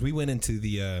way, because we went into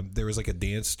the there was like a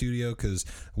dance studio, because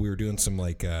we were doing some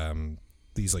like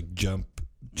these like jump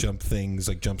things,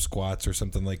 like jump squats or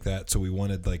something like that. So we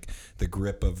wanted like the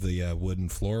grip of the wooden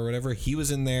floor or whatever. He was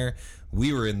in there,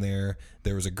 we were in there.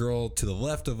 There was a girl to the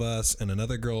left of us and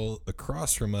another girl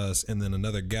across from us, and then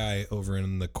another guy over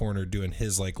in the corner doing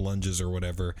his like lunges or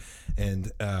whatever. And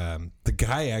the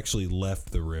guy actually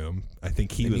left the room. I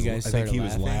think he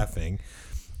was laughing,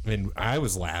 and I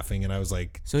was laughing, and I was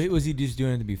like, So was he just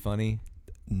doing it to be funny?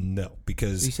 no,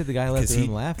 because You said the guy left the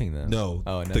room laughing though. No,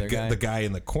 Oh, another guy? The guy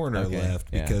in the corner Okay, left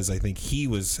yeah. because I think he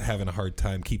was having a hard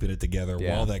time keeping it together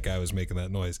Yeah. while that guy was making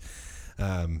that noise.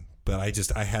 But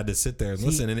I had to sit there and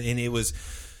listen, and it was,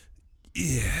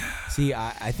 yeah. See,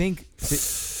 I think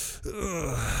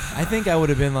I would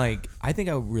have been like, I think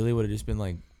I really would have just been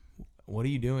like, what are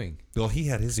you doing? Well, he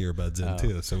had his earbuds in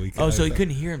too, so we. So he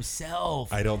couldn't hear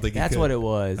himself. I don't think he that's could. what it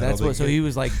was. I don't That's what. think So he- he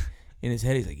was like, in his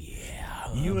head, he's like, yeah.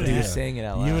 You would But he was have saying it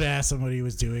out loud. You would ask him what he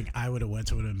was doing. I would have went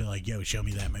to him and been like, "Yo, show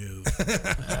me that move."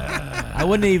 I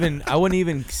wouldn't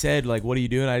even said like, what are you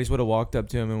doing? I just would have walked up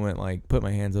to him and went like, put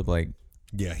my hands up like.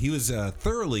 Yeah, he was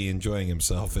thoroughly enjoying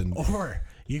himself, and Or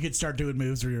you could start doing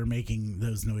moves where you're making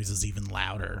those noises even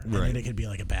louder, and Right. then it could be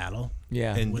like a battle.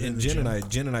 Yeah. and within the Jen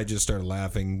gym. and I just started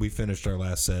laughing. We finished our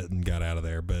last set and got out of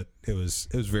there, but it was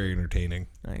very entertaining.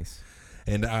 Nice.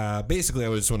 And basically,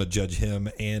 I just want to judge him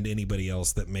and anybody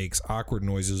else that makes awkward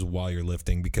noises while you're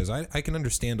lifting, because I can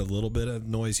understand a little bit of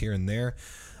noise here and there.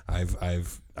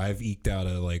 I've eked out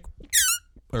a like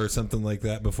or something like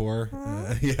that before.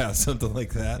 Yeah, something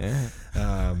like that.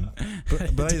 Yeah.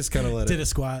 But I just kind of let Did it. a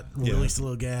squat, Yeah. released a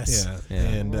little gas. Yeah,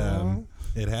 and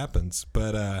it happens.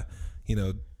 But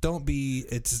don't be.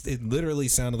 It literally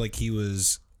sounded like he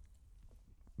was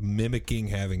mimicking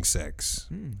having sex.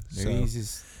 Maybe he's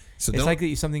just. So it's like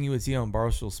something you would see on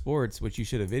Barstool Sports, which you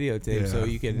should have videotaped so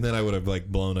you And can. then I would have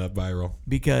like blown up viral.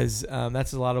 Because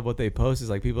that's a lot of what they post is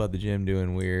like people at the gym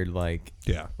doing weird like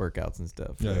workouts and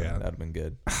stuff. So that'd have been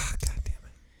good. God damn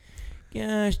it.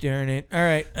 Gosh darn it! All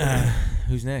right,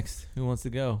 who's next? Who wants to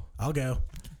go? I'll go.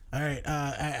 All right,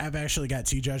 I've actually got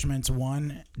 2 judgments.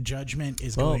 One judgment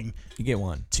is going You get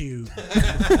one. to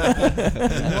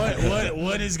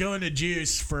what is going to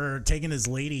Juice for taking his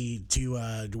lady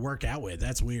to work out with.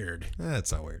 That's weird.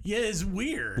 That's not weird. Yeah, it's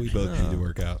weird. We both need to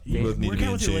work out. We both need to Work be out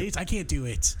in with your shape. ladies. I can't do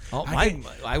it. Oh,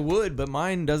 I would, but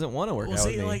mine doesn't want to work Well, out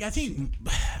see, with me. like I think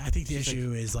the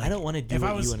issue is like I don't want to do if I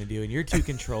what was- you want to do, and you're too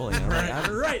controlling. I'm like,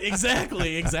 I'm- Right,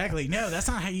 exactly. No, that's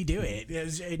not how you do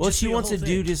it. well, she wants to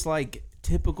do just like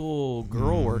typical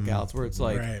girl workouts where it's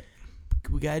like right.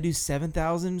 we gotta do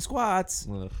 7,000 squats,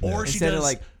 Or she instead does of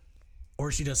like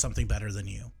or she does something better than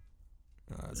you.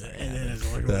 And then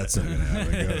it's like, That's not gonna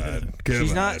happen. Go ahead. Come she's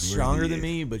on, not we're stronger the- than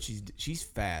me, but she's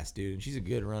fast, dude, and she's a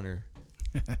good runner.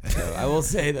 So I will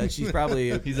say that she's probably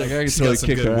He's like, I can She's totally got some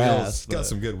kick good her wheels. ass. Got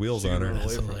some good wheels on her.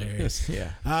 That's hilarious.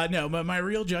 yeah. No, but my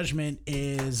real judgment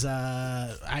is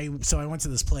I went to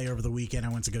this play over the weekend. I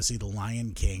went to go see The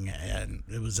Lion King, and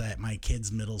it was at my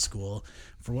kid's middle school.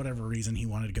 For whatever reason, he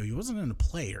wanted to go. He wasn't in a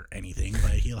play or anything,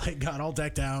 but he like got all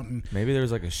decked out, and Maybe there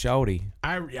was like a shouty.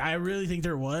 I really think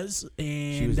there was.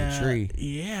 And She was a tree.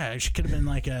 Yeah, she could have been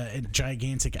like a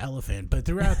gigantic elephant. But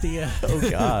throughout the Oh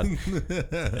God.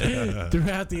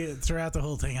 throughout the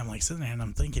whole thing, I'm like sitting there and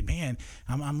I'm thinking, man,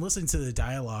 I'm listening to the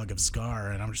dialogue of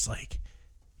Scar, and I'm just like,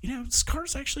 you know,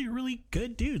 Scar's actually a really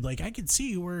good dude. Like, I could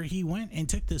see where he went and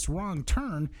took this wrong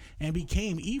turn and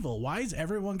became evil. Why is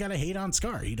everyone got to hate on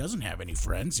Scar? He doesn't have any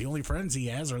friends. The only friends he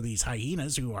has are these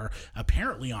hyenas who are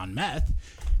apparently on meth.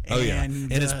 Oh yeah,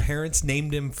 And and his parents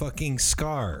named him fucking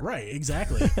Scar. right,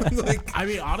 exactly. I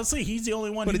mean, honestly, he's the only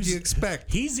one. What who's, did you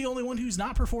expect? He's the only one who's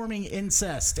not performing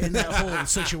incest in that whole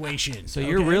situation. So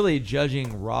you're really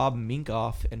judging Rob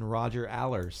Minkoff and Roger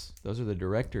Allers. Those are the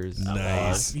directors.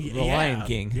 Nice. Of, The Lion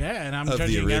King. Yeah, and I'm Of the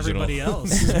judging original. everybody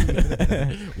else.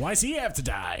 Why does he have to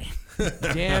die?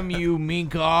 Damn you,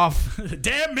 Minkoff.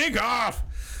 Damn Minkoff!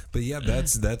 But yeah,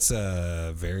 that's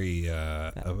a very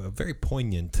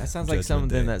poignant. That sounds like Judgment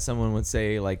something Day. that someone would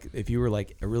say, like if you were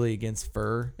like really against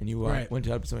fur and you Right. went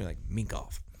up to somebody like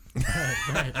Minkoff.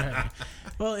 Right.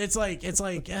 Well, it's like I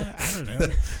don't know.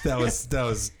 that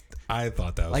was. I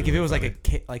thought that was Like if really it was funny.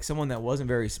 like like someone that wasn't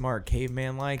very smart,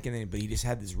 caveman like, and then but he just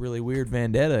had this really weird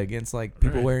vendetta against like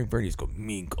people Right. wearing fur. And he just go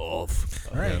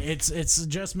Minkoff. Right. It's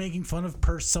just making fun of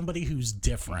somebody who's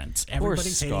different.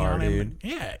 Everybody's hating Scar, on him. dude.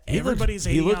 Yeah, He everybody's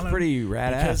looked- hating he looked on him pretty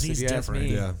rad because ass, he's if you ask different.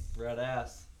 me. yeah. Red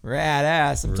ass. Rad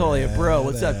ass. I'm totally a bro.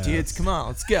 What's up, Rad dudes? ass. Come on,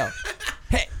 let's go.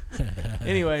 Hey.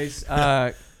 Anyways,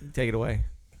 take it away.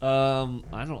 I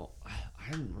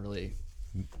didn't really.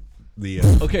 The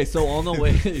Okay, so on the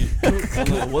way,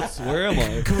 where am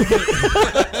I?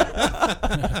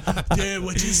 Dude,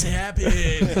 what just happened?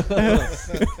 It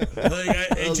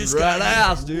just Red got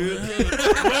ass, dude.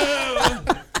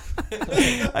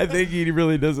 I think he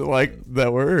really doesn't like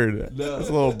that word. No. That's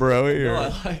a little bro here.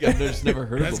 No, I've just never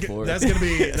heard it before. That's gonna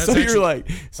be. That's So actually, you're like,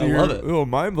 so I you're love it. a little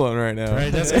mind blown right now.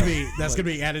 right. That's gonna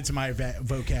be added to my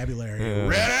vocabulary. Yeah.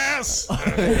 Red ass.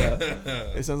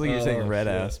 It sounds like you're saying red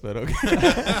shit. ass, but okay.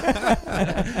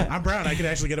 I'm brown. I could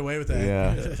actually get away with that.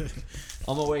 Yeah.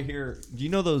 On my way here, do you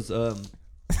know those?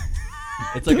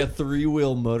 It's like a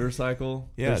 3-wheel motorcycle.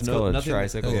 Yeah, There's it's called a nothing-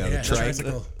 tricycle. oh, yeah, Yeah, the trike.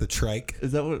 tricycle. The trike.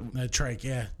 Is that what? Trike.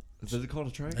 Yeah. Is it called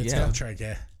a trike? It's Yeah. called trike.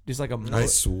 Yeah. Just like a I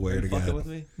swear to Fucking God. with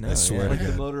me? No, I swear yeah. Like to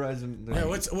the God. motorized. Yeah,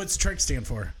 what's trike stand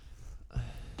for?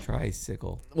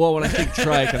 tricycle. Well, when I think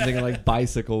trike, I'm thinking like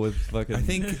bicycle with fucking I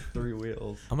think 3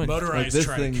 wheels. I'm gonna Motorized Like this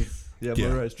trike. thing's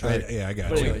motorized trike. I got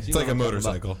But you. anyways, It's like a know what I'm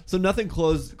talking motorcycle. about. So nothing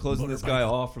closing this guy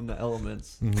Motorbike. off from the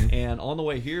elements. Mm-hmm. And on the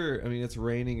way here, I mean, it's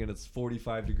raining and it's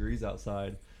 45 degrees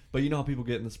outside. But you know how people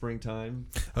get in the springtime?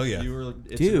 Oh yeah. You were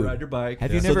itching Dude, to ride your bike.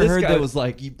 have you So never this heard guy that- was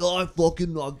like,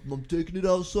 I'm taking it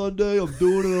out Sunday. I'm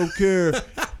doing it. I don't care.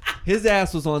 His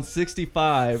ass was on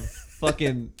 65,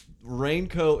 fucking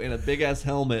raincoat and a big ass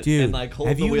helmet, Dude, and like hold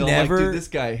have the you wheel. I'm never- like, dude, this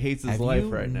guy hates his Have life you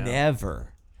right now. never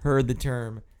heard the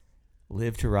term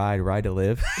 "live to ride, ride to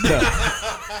live"?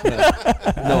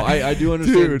 No, I do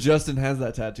understand. Dude. Justin has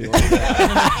that tattoo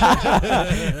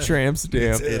on his Tramp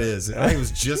stamp. It is. I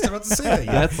was just about to say that.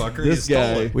 You That's fucker. this you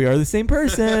stole guy. it. We are the same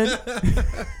person.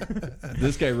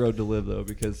 This guy rode to live though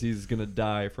because he's gonna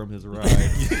die from his ride.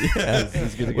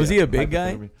 He's gonna Was get he a big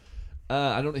guy? hypothermia.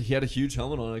 I don't know. He had a huge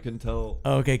helmet on. I couldn't tell.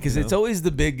 Okay, because You it's know? always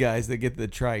the big guys that get the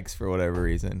trikes for whatever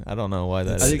reason. I don't know why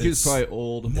that I is. think he was It's- probably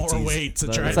old. More weight to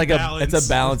try It's to like balance. it's a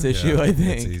balance issue. Yeah, I It's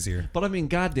think. easier. But I mean,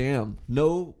 goddamn,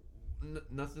 no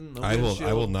nothing. No I will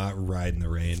windshield. not ride in the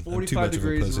rain. I'm too 45 much of a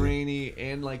degrees, pussy. rainy,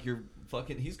 and like you're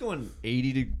fucking. He's going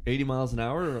 80 miles an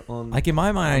hour on. Like in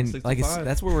my mind, like it's, 65.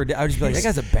 that's where we're. I would just be like, that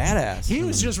guy's a badass. He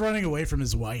was just running away from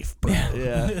his wife, bro.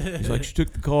 Yeah. He's like, she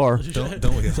took the car.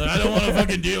 Don't we? So I don't want to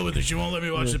fucking deal with it. She won't let me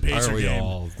watch the Pacer Are we game.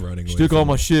 all running She away? took all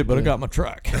my shit, but I got my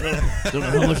truck. Don't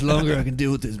know how much longer I can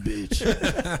deal with this bitch.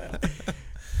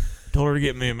 Told her to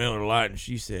get me a Miller Lite, and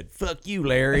she said, "Fuck you,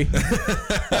 Larry."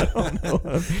 I don't know.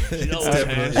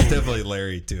 It's definitely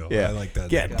Larry too. Yeah, I like that.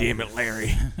 God damn it,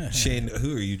 Larry. Shane,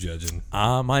 who are you judging?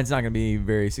 Mine's not gonna be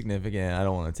very significant. I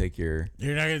don't want to take your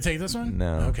You're not gonna take this one?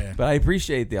 no. Okay. But I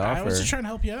appreciate the offer. I was just trying to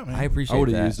help you out, man. I appreciate I would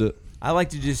that. have used it. I like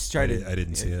to just try to. I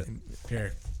didn't see it.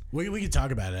 Here, we can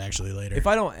talk about it actually later. If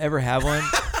I don't ever have one,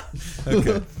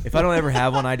 if I don't ever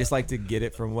have one, I just like to get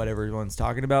it from what everyone's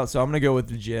talking about. So I'm gonna go with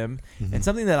the gym. And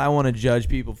something that I want to judge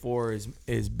people for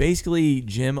is basically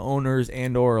gym owners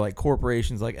and or like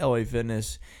corporations like LA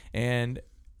Fitness, and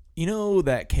you know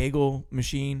that Kegel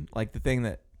machine, like the thing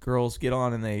that girls get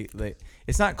on, and they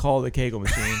it's not called the Kegel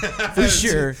machine for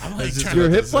sure, I'm like trying Your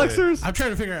to, hip flexors? I'm trying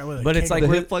to figure out what. but it's like The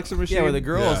where- hip flexor machine? Yeah, where the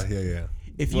girls. Yeah.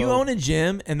 If you own a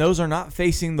gym and those are not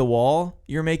facing the wall,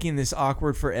 you're making this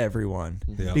awkward for everyone.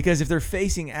 Yeah. Because if they're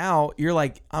facing out, you're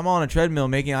like, I'm on a treadmill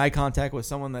making eye contact with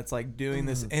someone that's like doing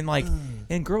this, and like,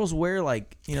 and girls wear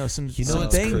like, some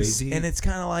what's things, crazy? and it's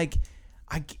kind of like,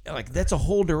 that's a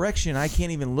whole direction I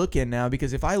can't even look in now,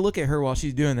 because if I look at her while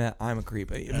she's doing that, I'm a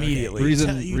creep immediately.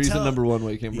 You tell- Number one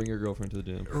why you can't bring your girlfriend to the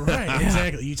gym. Right,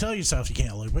 exactly. You tell yourself you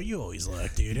can't look, but you always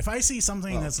look, dude. If I see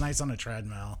something that's nice on a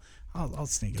treadmill, I'll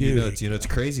sneak it. You know, it's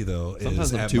crazy though. Sometimes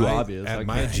is I'm at too my, obvious. At I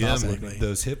my can't gym, stop looking.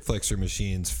 those hip flexor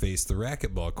machines face the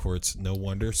racquetball courts. No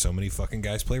wonder so many fucking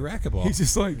guys play racquetball. He's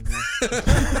just like,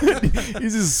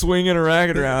 he's just swinging a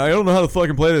racket around. I don't know how to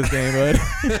fucking play this game,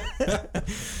 bud.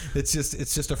 It's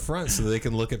just a front so they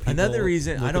can look at people. Another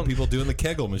reason look I don't- at people doing the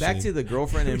Kegel machine. Back to the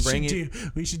girlfriend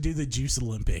and We should do the Juice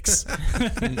Olympics.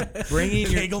 bringing your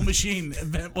Kegel machine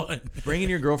event one. Bringing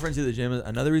your girlfriend to the gym.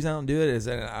 Another reason I don't do it is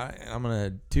that I'm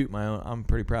gonna toot my own. I'm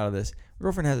pretty proud of this. My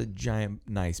girlfriend has a giant,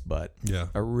 nice butt. Yeah.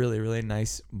 A really, really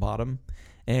nice bottom.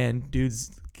 And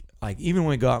dudes, like, even when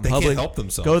we go out in They can't public, help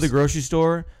themselves. go to the grocery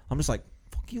store, I'm just like,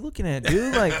 fuck you looking at,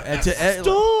 dude? Like,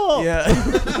 Stop! Yeah.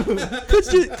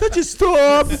 could you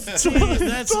stop? See,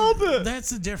 that's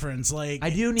the difference. Like, I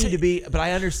do need to be, but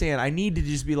I understand. I need to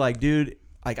just be like, dude.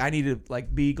 Like, I need to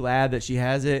like be glad that she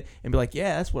has it and be like,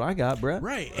 yeah, that's what I got, bro.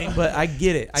 Right. But I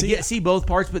get it. I see both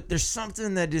parts, but there's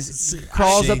something that just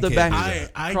crawls Shane up the can't back, do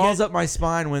that. I crawls get- up my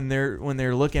spine when they're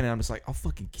looking at it. I'm just like, I'll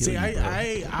fucking kill See, you,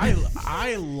 bro.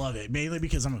 I love it mainly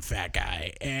because I'm a fat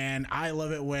guy, and I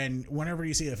love it whenever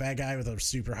you see a fat guy with a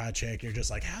super hot chick, you're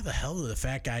just like, how the hell did the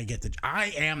fat guy get the?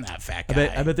 I am that fat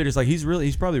guy. I bet they're just like, he's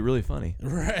probably really funny.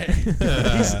 Right.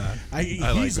 he's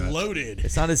like that. loaded.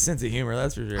 It's not his sense of humor,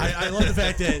 that's for sure. I love the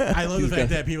fact that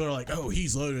that people are like, oh,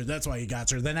 he's loaded. That's why he got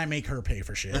her. Then I make her pay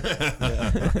for shit.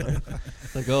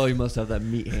 Like, oh, you must have that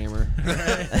meat hammer.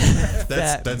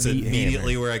 That's meat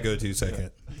immediately where I go to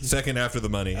second. Second after the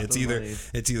money. After It's the either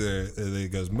money.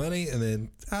 it goes money and then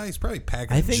he's probably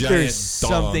packing. I a think giant there's dong,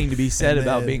 something to be said and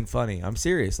about then- being funny. I'm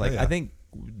serious. Like, yeah. I think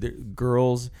the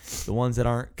girls, the ones that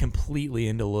aren't completely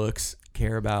into looks,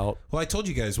 care about. Well, I told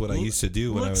you guys what I used to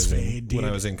do when I looks was fade, when I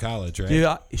dude. was in college, right?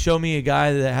 Dude, show me a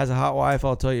guy that has a hot wife.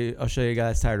 I'll show you a guy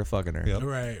that's tired of fucking her. Yep.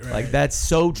 Right. Like, that's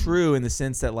so true in the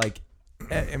sense that, like,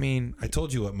 I mean, I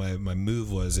told you what my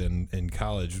move was in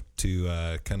college to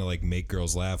kind of like make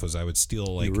girls laugh was I would steal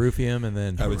you like roofie him and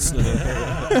then I would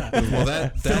well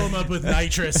Fill him up with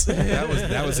nitrous.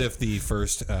 that was if the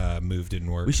first move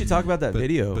didn't work. we should talk about that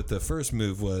video. But the first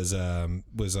move was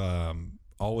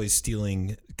always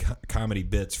stealing comedy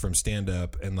bits from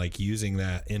stand-up and like using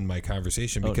that in my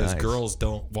conversation because nice. girls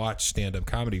don't watch stand-up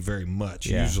comedy very much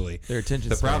Yeah. usually. Their attention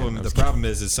The span, problem I'm the just problem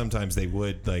is sometimes they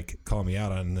would like call me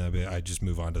out on I just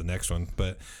move on to the next one.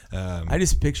 But I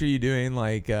just picture you doing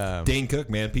like Dane Cook,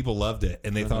 man, people loved it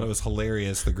and they thought it was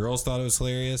hilarious. The girls thought it was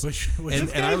hilarious. Which and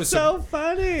I was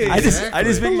funny. I just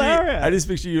Exactly.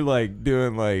 picture you like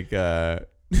doing like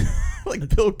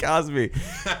like Bill Cosby,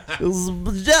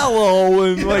 Jello,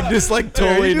 and like just like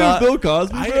totally not. Bill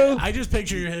Cosby, bro. I just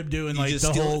picture him doing like just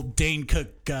the steal whole Dane Cook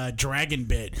dragon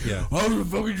bit. Yeah. I'm the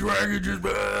fucking dragon just.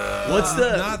 What's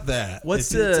the not that.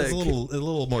 what's it's the- a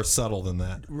little more subtle than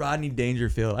that. Rodney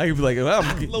Dangerfield? I could be like,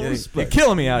 Low you're respect.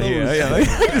 killing me out Low here. Yeah, like,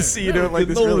 I can see you doing like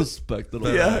this. No Really, respect at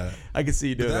all. yeah, I can see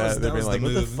you doing that was- that. that They're being was like, the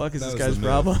what the move. fuck is That this was guy's the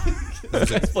move. problem?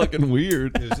 That's fucking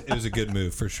weird. It was a good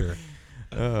move for sure.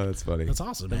 Oh, that's funny. That's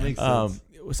awesome, man.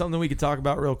 Something we could talk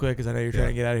about real quick because I know you're trying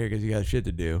to get out of here because you got shit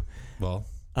to do. Well,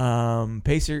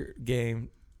 Pacer game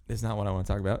It's not what I want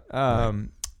to talk about.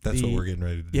 That's what we're getting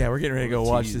ready to do. Yeah, we're getting ready to go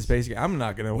watch this basic. I'm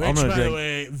not gonna. Which, I'm gonna by drink. the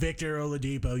way, Victor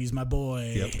Oladipo, he's my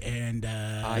boy. Yep. And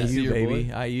IU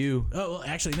baby, IU. oh, well,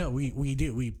 actually, no, we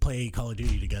do. We play Call of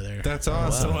Duty together. That's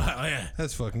awesome. So, yeah.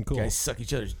 That's fucking cool. You guys suck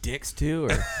each other's dicks too, or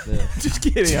just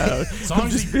kidding. As long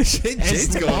as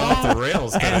Jade's going off the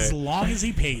rails today. as long as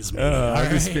he pays me. I'm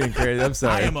all just right? being crazy. I'm I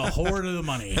sorry. am a whore to the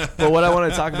money. But what I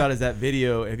want to talk about is that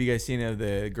video. Have you guys seen of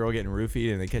the girl getting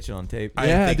roofied and they catch it on tape? I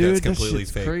Yeah, think dude, that's completely that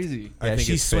shit's fake. crazy. I Yeah, think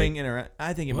she's it's fake. swinging around.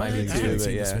 I think it What? might be I too, haven't but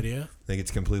seen yeah. this video. I think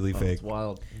it's completely fake. It's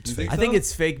wild. Do you It's think fake. I think so?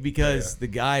 it's fake because the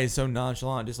guy is so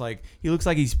nonchalant. Just like he looks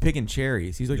like he's picking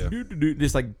cherries. He's like Yeah. doo-doo-doo,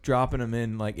 just like dropping them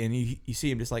in, like, and you see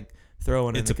him just like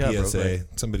throwing It's in the cup. a real PSA. quick.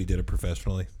 Somebody did it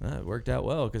professionally. It worked out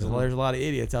well because there's a lot of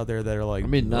idiots out there that are like, I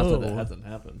mean, not that "Whoa." it hasn't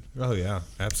happened. Oh yeah,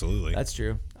 absolutely. That's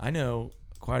true. I know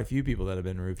quite a few people that have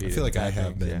been roofied. I feel like I and bad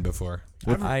have things, been before.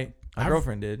 My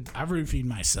girlfriend did. I've roofied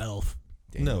myself.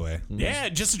 No way. Yeah,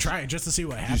 just to try it, just to see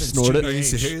what happens. snort it? Are you Age.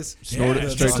 serious? Snort Yeah, it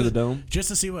straight just to the dome. Just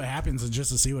to see what happens and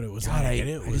just to see what it was God, like. I And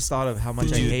it just was, thought of how much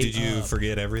I Did hate. you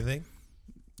forget everything?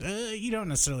 you don't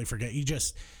necessarily forget. You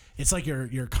just, it's like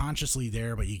you're consciously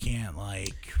there, but you can't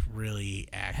like really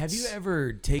act. Have you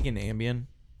ever taken Ambien?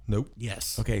 Nope.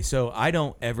 Yes. Okay, so I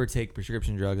don't ever take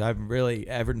prescription drugs. I've really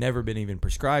never been even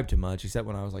prescribed to much, except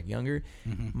when I was like younger.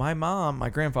 My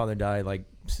grandfather died like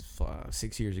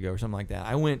 6 years ago or something like that.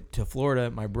 I went to Florida.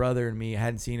 My brother and me, I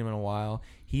hadn't seen him in a while.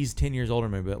 He's 10 years older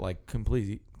than me, but like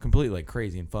completely like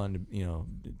crazy and fun.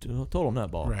 Total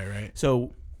nutball. Right.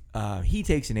 So he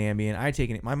takes an Ambien. I take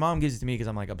it. My mom gives it to me because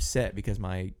I'm like upset because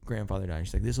my grandfather died.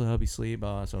 She's like, "This will help you sleep." So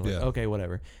I'm like, Yeah. "Okay,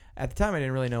 whatever." At the time, I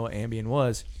didn't really know what Ambien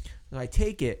was. So I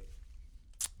take it,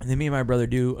 and then me and my brother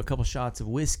do a couple shots of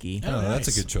whiskey. Oh, that's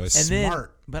nice. a good choice. And then,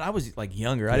 Smart. but I was like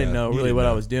younger. I Yeah, didn't know you really didn't what I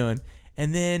know. was doing.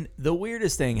 And then the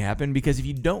weirdest thing happened because if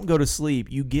you don't go to sleep,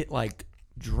 you get like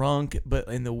drunk, but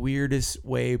in the weirdest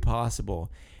way possible.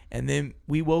 And then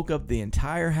we woke up the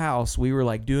entire house. We were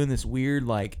like doing this weird,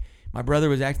 like my brother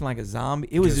was acting like a zombie.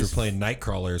 It you was guys just were playing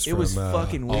Nightcrawlers it from was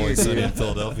fucking weird, Always Sunny dude. in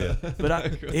Philadelphia.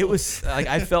 But it was like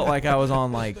I felt like I was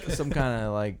on like some kind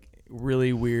of like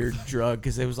really weird drug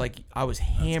because it was like I was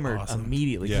hammered awesome.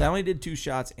 immediately because Yeah. I only did 2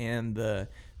 shots and the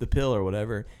pill or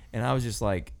whatever, and I was just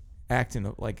like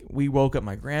acting like we woke up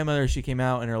my grandmother. She came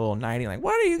out in her little nightie, like,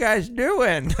 "What are you guys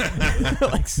doing?"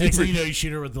 Like Next thing super, you know, you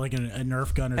shoot her with like a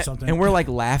Nerf gun or something. and we're like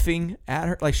laughing at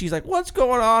her, like she's like, "What's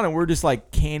going on?" And we're just like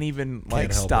can't even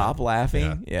like help stop it.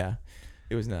 laughing. Yeah.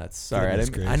 It was nuts. Sorry,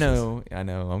 Goodness I know.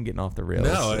 I'm getting off the rails.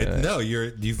 No,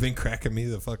 you've been cracking me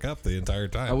the fuck up the entire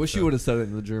time. I wish you would have said it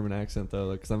in the German accent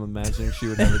though, because I'm imagining she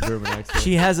would have a German accent.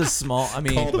 She has a small. I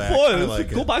mean, Call back. I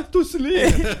like it. back to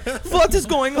sleep. what is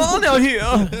going on out here?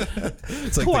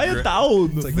 It's like Quiet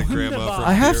down. It's like the grandma from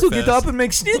I have Beer to get Fest. up and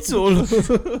make schnitzel.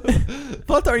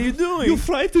 What are you doing? You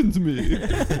frightened me.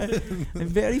 I'm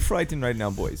very frightened right now,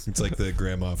 boys. It's like the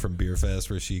grandma from Beer Fest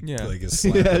where she Yeah. like is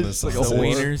slapping Yeah, the just like The a sausage.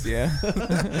 whore. wieners,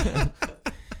 yeah.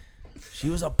 She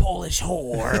was a Polish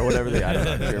whore, or whatever they. I don't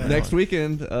know. German Next one.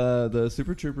 weekend, the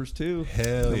Super Troopers 2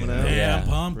 Hell coming yeah. out. yeah, I'm Yeah.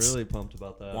 pumped. Really pumped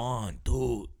about that. 1,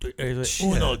 2, 3. Shit.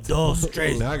 Uno, dos,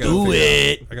 tres. Now I Do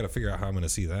it. I gotta figure out how I'm gonna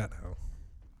see that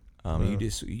now. You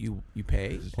just you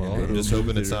pay. Well, and I'm then- just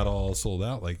hoping it's not all sold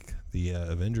out like the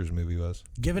Avengers movie was.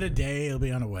 Give it a day; it'll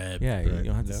be on a web. yeah, you Right.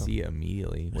 don't have to Yeah. see it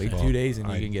immediately. Wait Well, 2 days and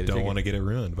you I can get a don't ticket. want to get it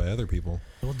ruined by other people.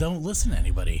 Well, don't listen to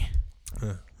anybody.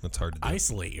 That's hard to do.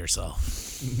 Isolate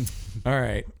yourself. All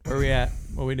right, where we at?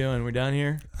 What we doing? We're done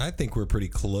here. I think we're pretty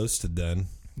close to done.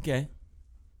 Okay.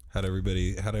 How'd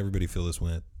everybody feel this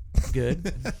went?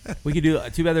 Good. We could do.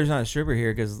 Too bad there's not a stripper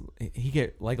here because he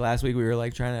get like last week we were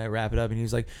like trying to wrap it up and he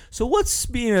was like, "So what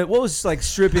was like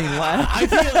stripping last?" I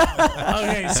feel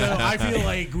okay. So I feel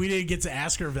like we didn't get to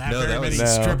ask her that No, very that many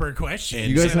was- No. stripper questions.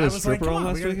 You guys And had I a was like, stripper come on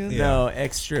last we gotta- weekend? No,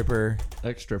 ex stripper.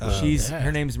 Ex-stripper. She's yeah.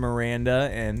 her name's Miranda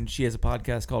and she has a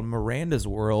podcast called Miranda's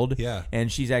World. Yeah.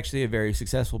 And she's actually a very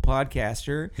successful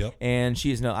podcaster. Yep. And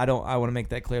she is I want to make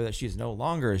that clear that she is no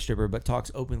longer a stripper, but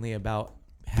talks openly about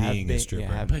Being a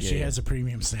stripper. But she has a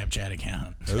premium Snapchat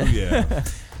account. Oh yeah.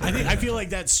 I feel like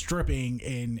that's stripping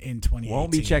in 2018.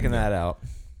 Won't be checking that out.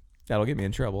 That'll get me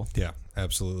in trouble. Yeah,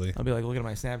 absolutely. I'll be like, look at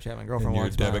my Snapchat. My And girlfriend your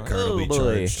wants debit mine. card will Oh, be boy.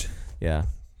 charged. Yeah.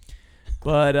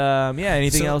 But yeah,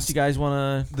 anything So- else you guys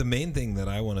want to? The main thing that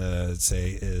I want to say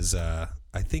is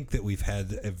I think that we've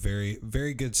had a very,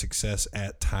 very good success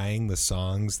at tying the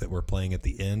songs that we're playing at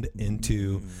the end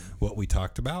into what we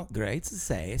talked about. Great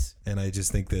success. And I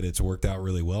just think that it's worked out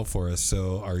really well for us.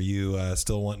 So are you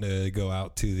still wanting to go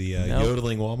out to the Nope.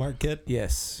 yodeling Walmart kid?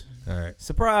 Yes. All right.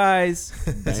 Surprise!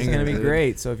 This is gonna be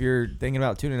great. So if you're thinking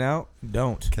about tuning out,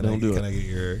 don't. Can I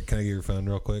get your phone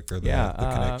real quick or the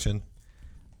connection?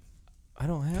 I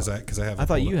don't have. Because I have. I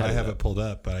thought you had. I have it pulled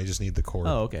up, but I just need the cord.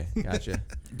 Oh, okay, gotcha.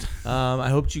 I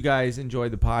hope you guys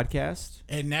enjoyed the podcast.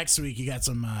 And next week you got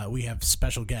some. We have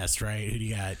special guests, right? Who do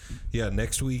you got? Yeah,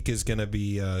 next week is going to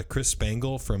be Chris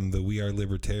Spangle from the We Are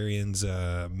Libertarians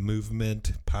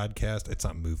movement podcast. It's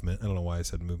not movement. I don't know why I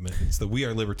said movement. It's the We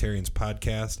Are Libertarians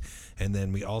podcast, and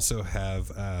then we also have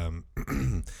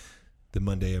the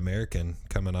Monday American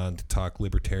coming on to talk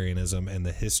libertarianism and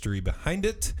the history behind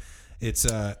it. It's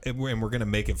and we're going to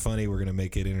make it funny. We're going to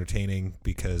make it entertaining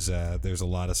because there's a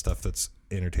lot of stuff that's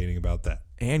entertaining about that.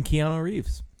 And Keanu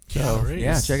Reeves. Keanu Reeves.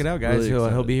 Yeah, check it out, guys. Really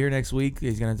He'll be here next week.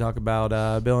 He's going to talk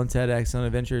about Bill and Ted Excellent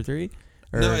Adventure 3.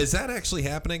 No, is that actually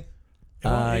happening?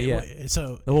 Yeah.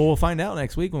 So Well, we'll find out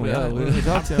next week when we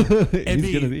talk to him.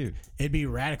 He's gonna be here. it'd be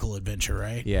Radical Adventure,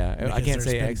 right? Yeah, I Because can't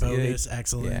say there's been bogus,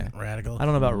 excellent, yeah. radical. I don't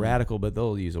know about radical, but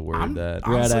they'll use a word that.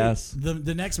 honestly, Rad ass.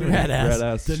 The next movie, Rad ass.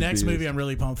 Rad ass the should next be movie used. I'm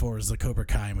really pumped for is the Cobra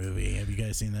Kai movie. Have you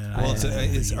guys seen that? Well,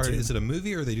 YouTube? is it a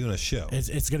movie or are they doing a show?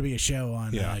 It's going to be a show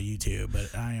on Yeah. YouTube,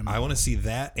 but I want to see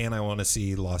that, and I want to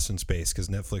see Lost in Space because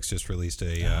Netflix just released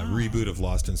a reboot of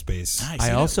Lost in Space. Nice.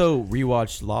 I also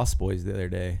rewatched Lost Boys the other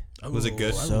day. Was it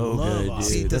good? I So love good,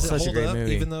 Lost. dude. Does That's it such a hold great up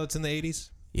movie. even though it's in the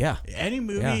 80s? Yeah. Any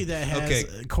movie Yeah. that has Okay.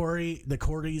 the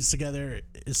Corys together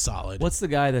is solid. What's the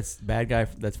guy that's bad guy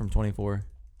that's from 24?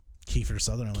 Kiefer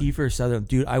Sutherland? Kiefer Sutherland.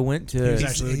 Dude, I went He was to.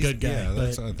 actually a he's- good guy. yeah,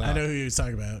 that's but what I thought. I know who he was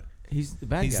talking about. He's the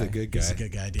bad He's guy. the good guy. He's a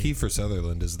good guy, dude. Kiefer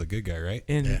Sutherland is the good guy, right?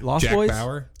 In Yeah. Lost Jack Boys?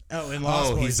 Bauer? Oh, in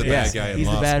Lost Boys. he's the Yeah, bad guy in he's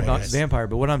the Lost bad Boys. vampire.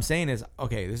 But what I'm saying is,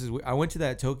 okay, I went to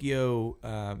that Tokyo,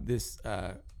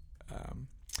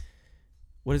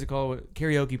 what is it called?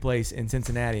 Karaoke place in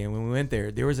Cincinnati. And when we went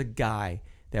there was a guy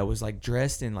that was like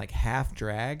dressed in like half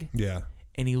drag. Yeah.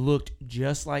 And he looked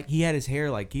just like, he had his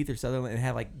hair like Kiefer Sutherland and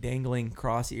had like dangling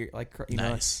cross ear, like, you know,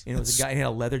 Nice. and it was a guy, and he had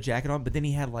a leather jacket on, but then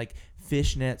he had like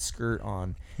fishnet skirt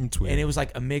on. It's weird. And it was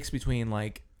like a mix between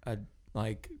like I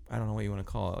don't know what you want to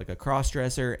call it, like a cross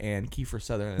dresser and Kiefer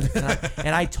Sutherland.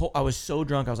 And I was so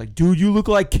drunk, I was like, dude, you look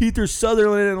like Kiefer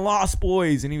Sutherland in Lost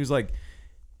Boys. And he was like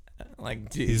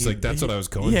dude, He's like, that's what I was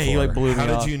going yeah, for. he, like, blew me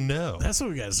How off. did you know? That's what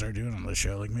we got to start doing on the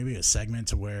show. Like maybe a segment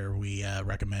to where we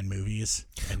recommend movies.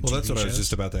 And Well, that's TV what I was shows.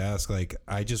 just about to ask. Like,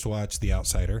 I just watched The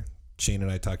Outsider. Shane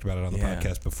and I talked about it on the Yeah.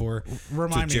 podcast before.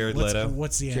 Remind With Jared me, Leto.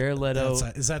 what's the Jared Leto.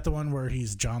 Is that the one where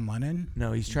he's John Lennon?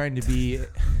 No, he's trying to be.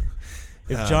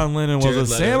 If John Lennon was Jared a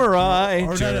Leto. samurai,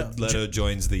 Or- Jared Leto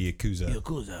joins the Yakuza.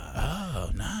 Oh,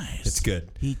 nice. It's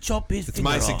good. he chopped his It's finger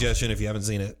my off. suggestion. If you haven't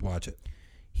seen it, watch it.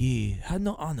 He had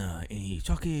no honor and he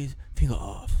chopped his finger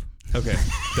off. Okay,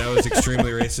 that was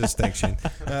extremely racist. Thanks, Shane.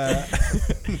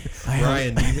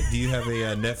 Ryan, do you have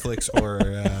a Netflix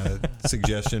or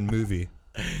suggestion movie?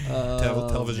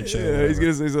 Television show? Yeah, he's whatever.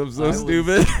 gonna say something so I was-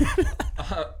 stupid.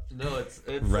 No, it's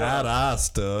Rad ass,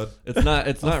 dude. It's not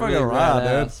fucking really rad, rad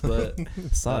dude. ass,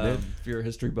 but Saw it. if you're a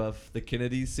history buff, the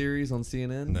Kennedy series on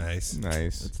CNN, Nice.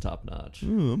 Nice. it's top notch.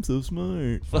 I'm so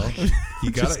smart.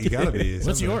 You gotta be.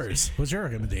 What's yours? What's your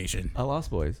recommendation? Lost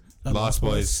Boys. Lost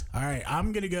Boys. All right,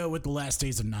 I'm gonna go with The Last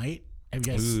Days of Night. Have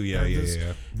you guys Ooh, yeah, heard yeah, this?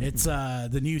 yeah. It's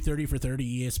the new 30 for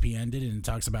 30 ESPN did, and it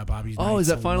talks about Bobby Oh, Knight's is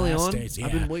that finally last on? days. Yeah.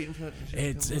 I've been waiting for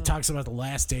that. It talks about the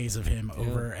last days of him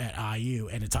over at IU,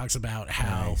 and it talks about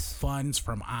how Nice. funds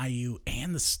from IU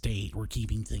and the state were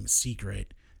keeping things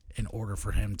secret in order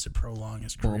for him to prolong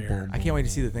his career. I can't wait to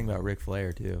see the thing about Ric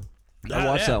Flair too. I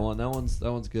watched yeah. that one. That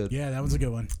one's good. Yeah, that was a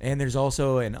good one. And there's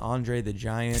also an Andre the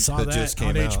Giant. Saw That that, just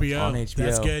on came out. HBO. On HBO.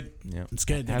 That's good. Yep. It's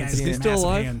good. The Haven't guy's seen got it. Still massive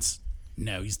alive? hands.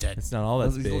 No, he's dead. It's not all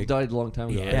that's He big. died a long time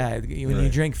ago. right? Yeah, when you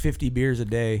drink 50 beers a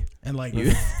day. And like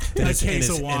You- a case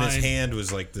of wine. And his hand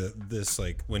was like this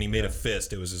like when he made a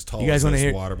fist, it was as tall You guys as wanna this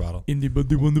hear- water bottle.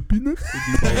 Anybody want a peanut?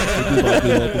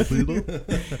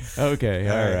 Okay,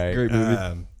 all right. Great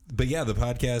movie. But yeah, the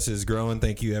podcast is growing.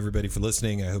 Thank you everybody for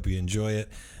listening. I hope you enjoy it.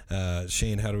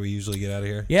 Shane, how do we usually get out of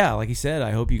here? Yeah, like you said,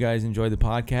 I hope you guys enjoyed the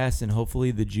podcast, and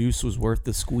hopefully the juice was worth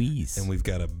the squeeze. And we've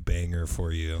got a banger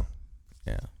for you.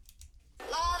 Yeah.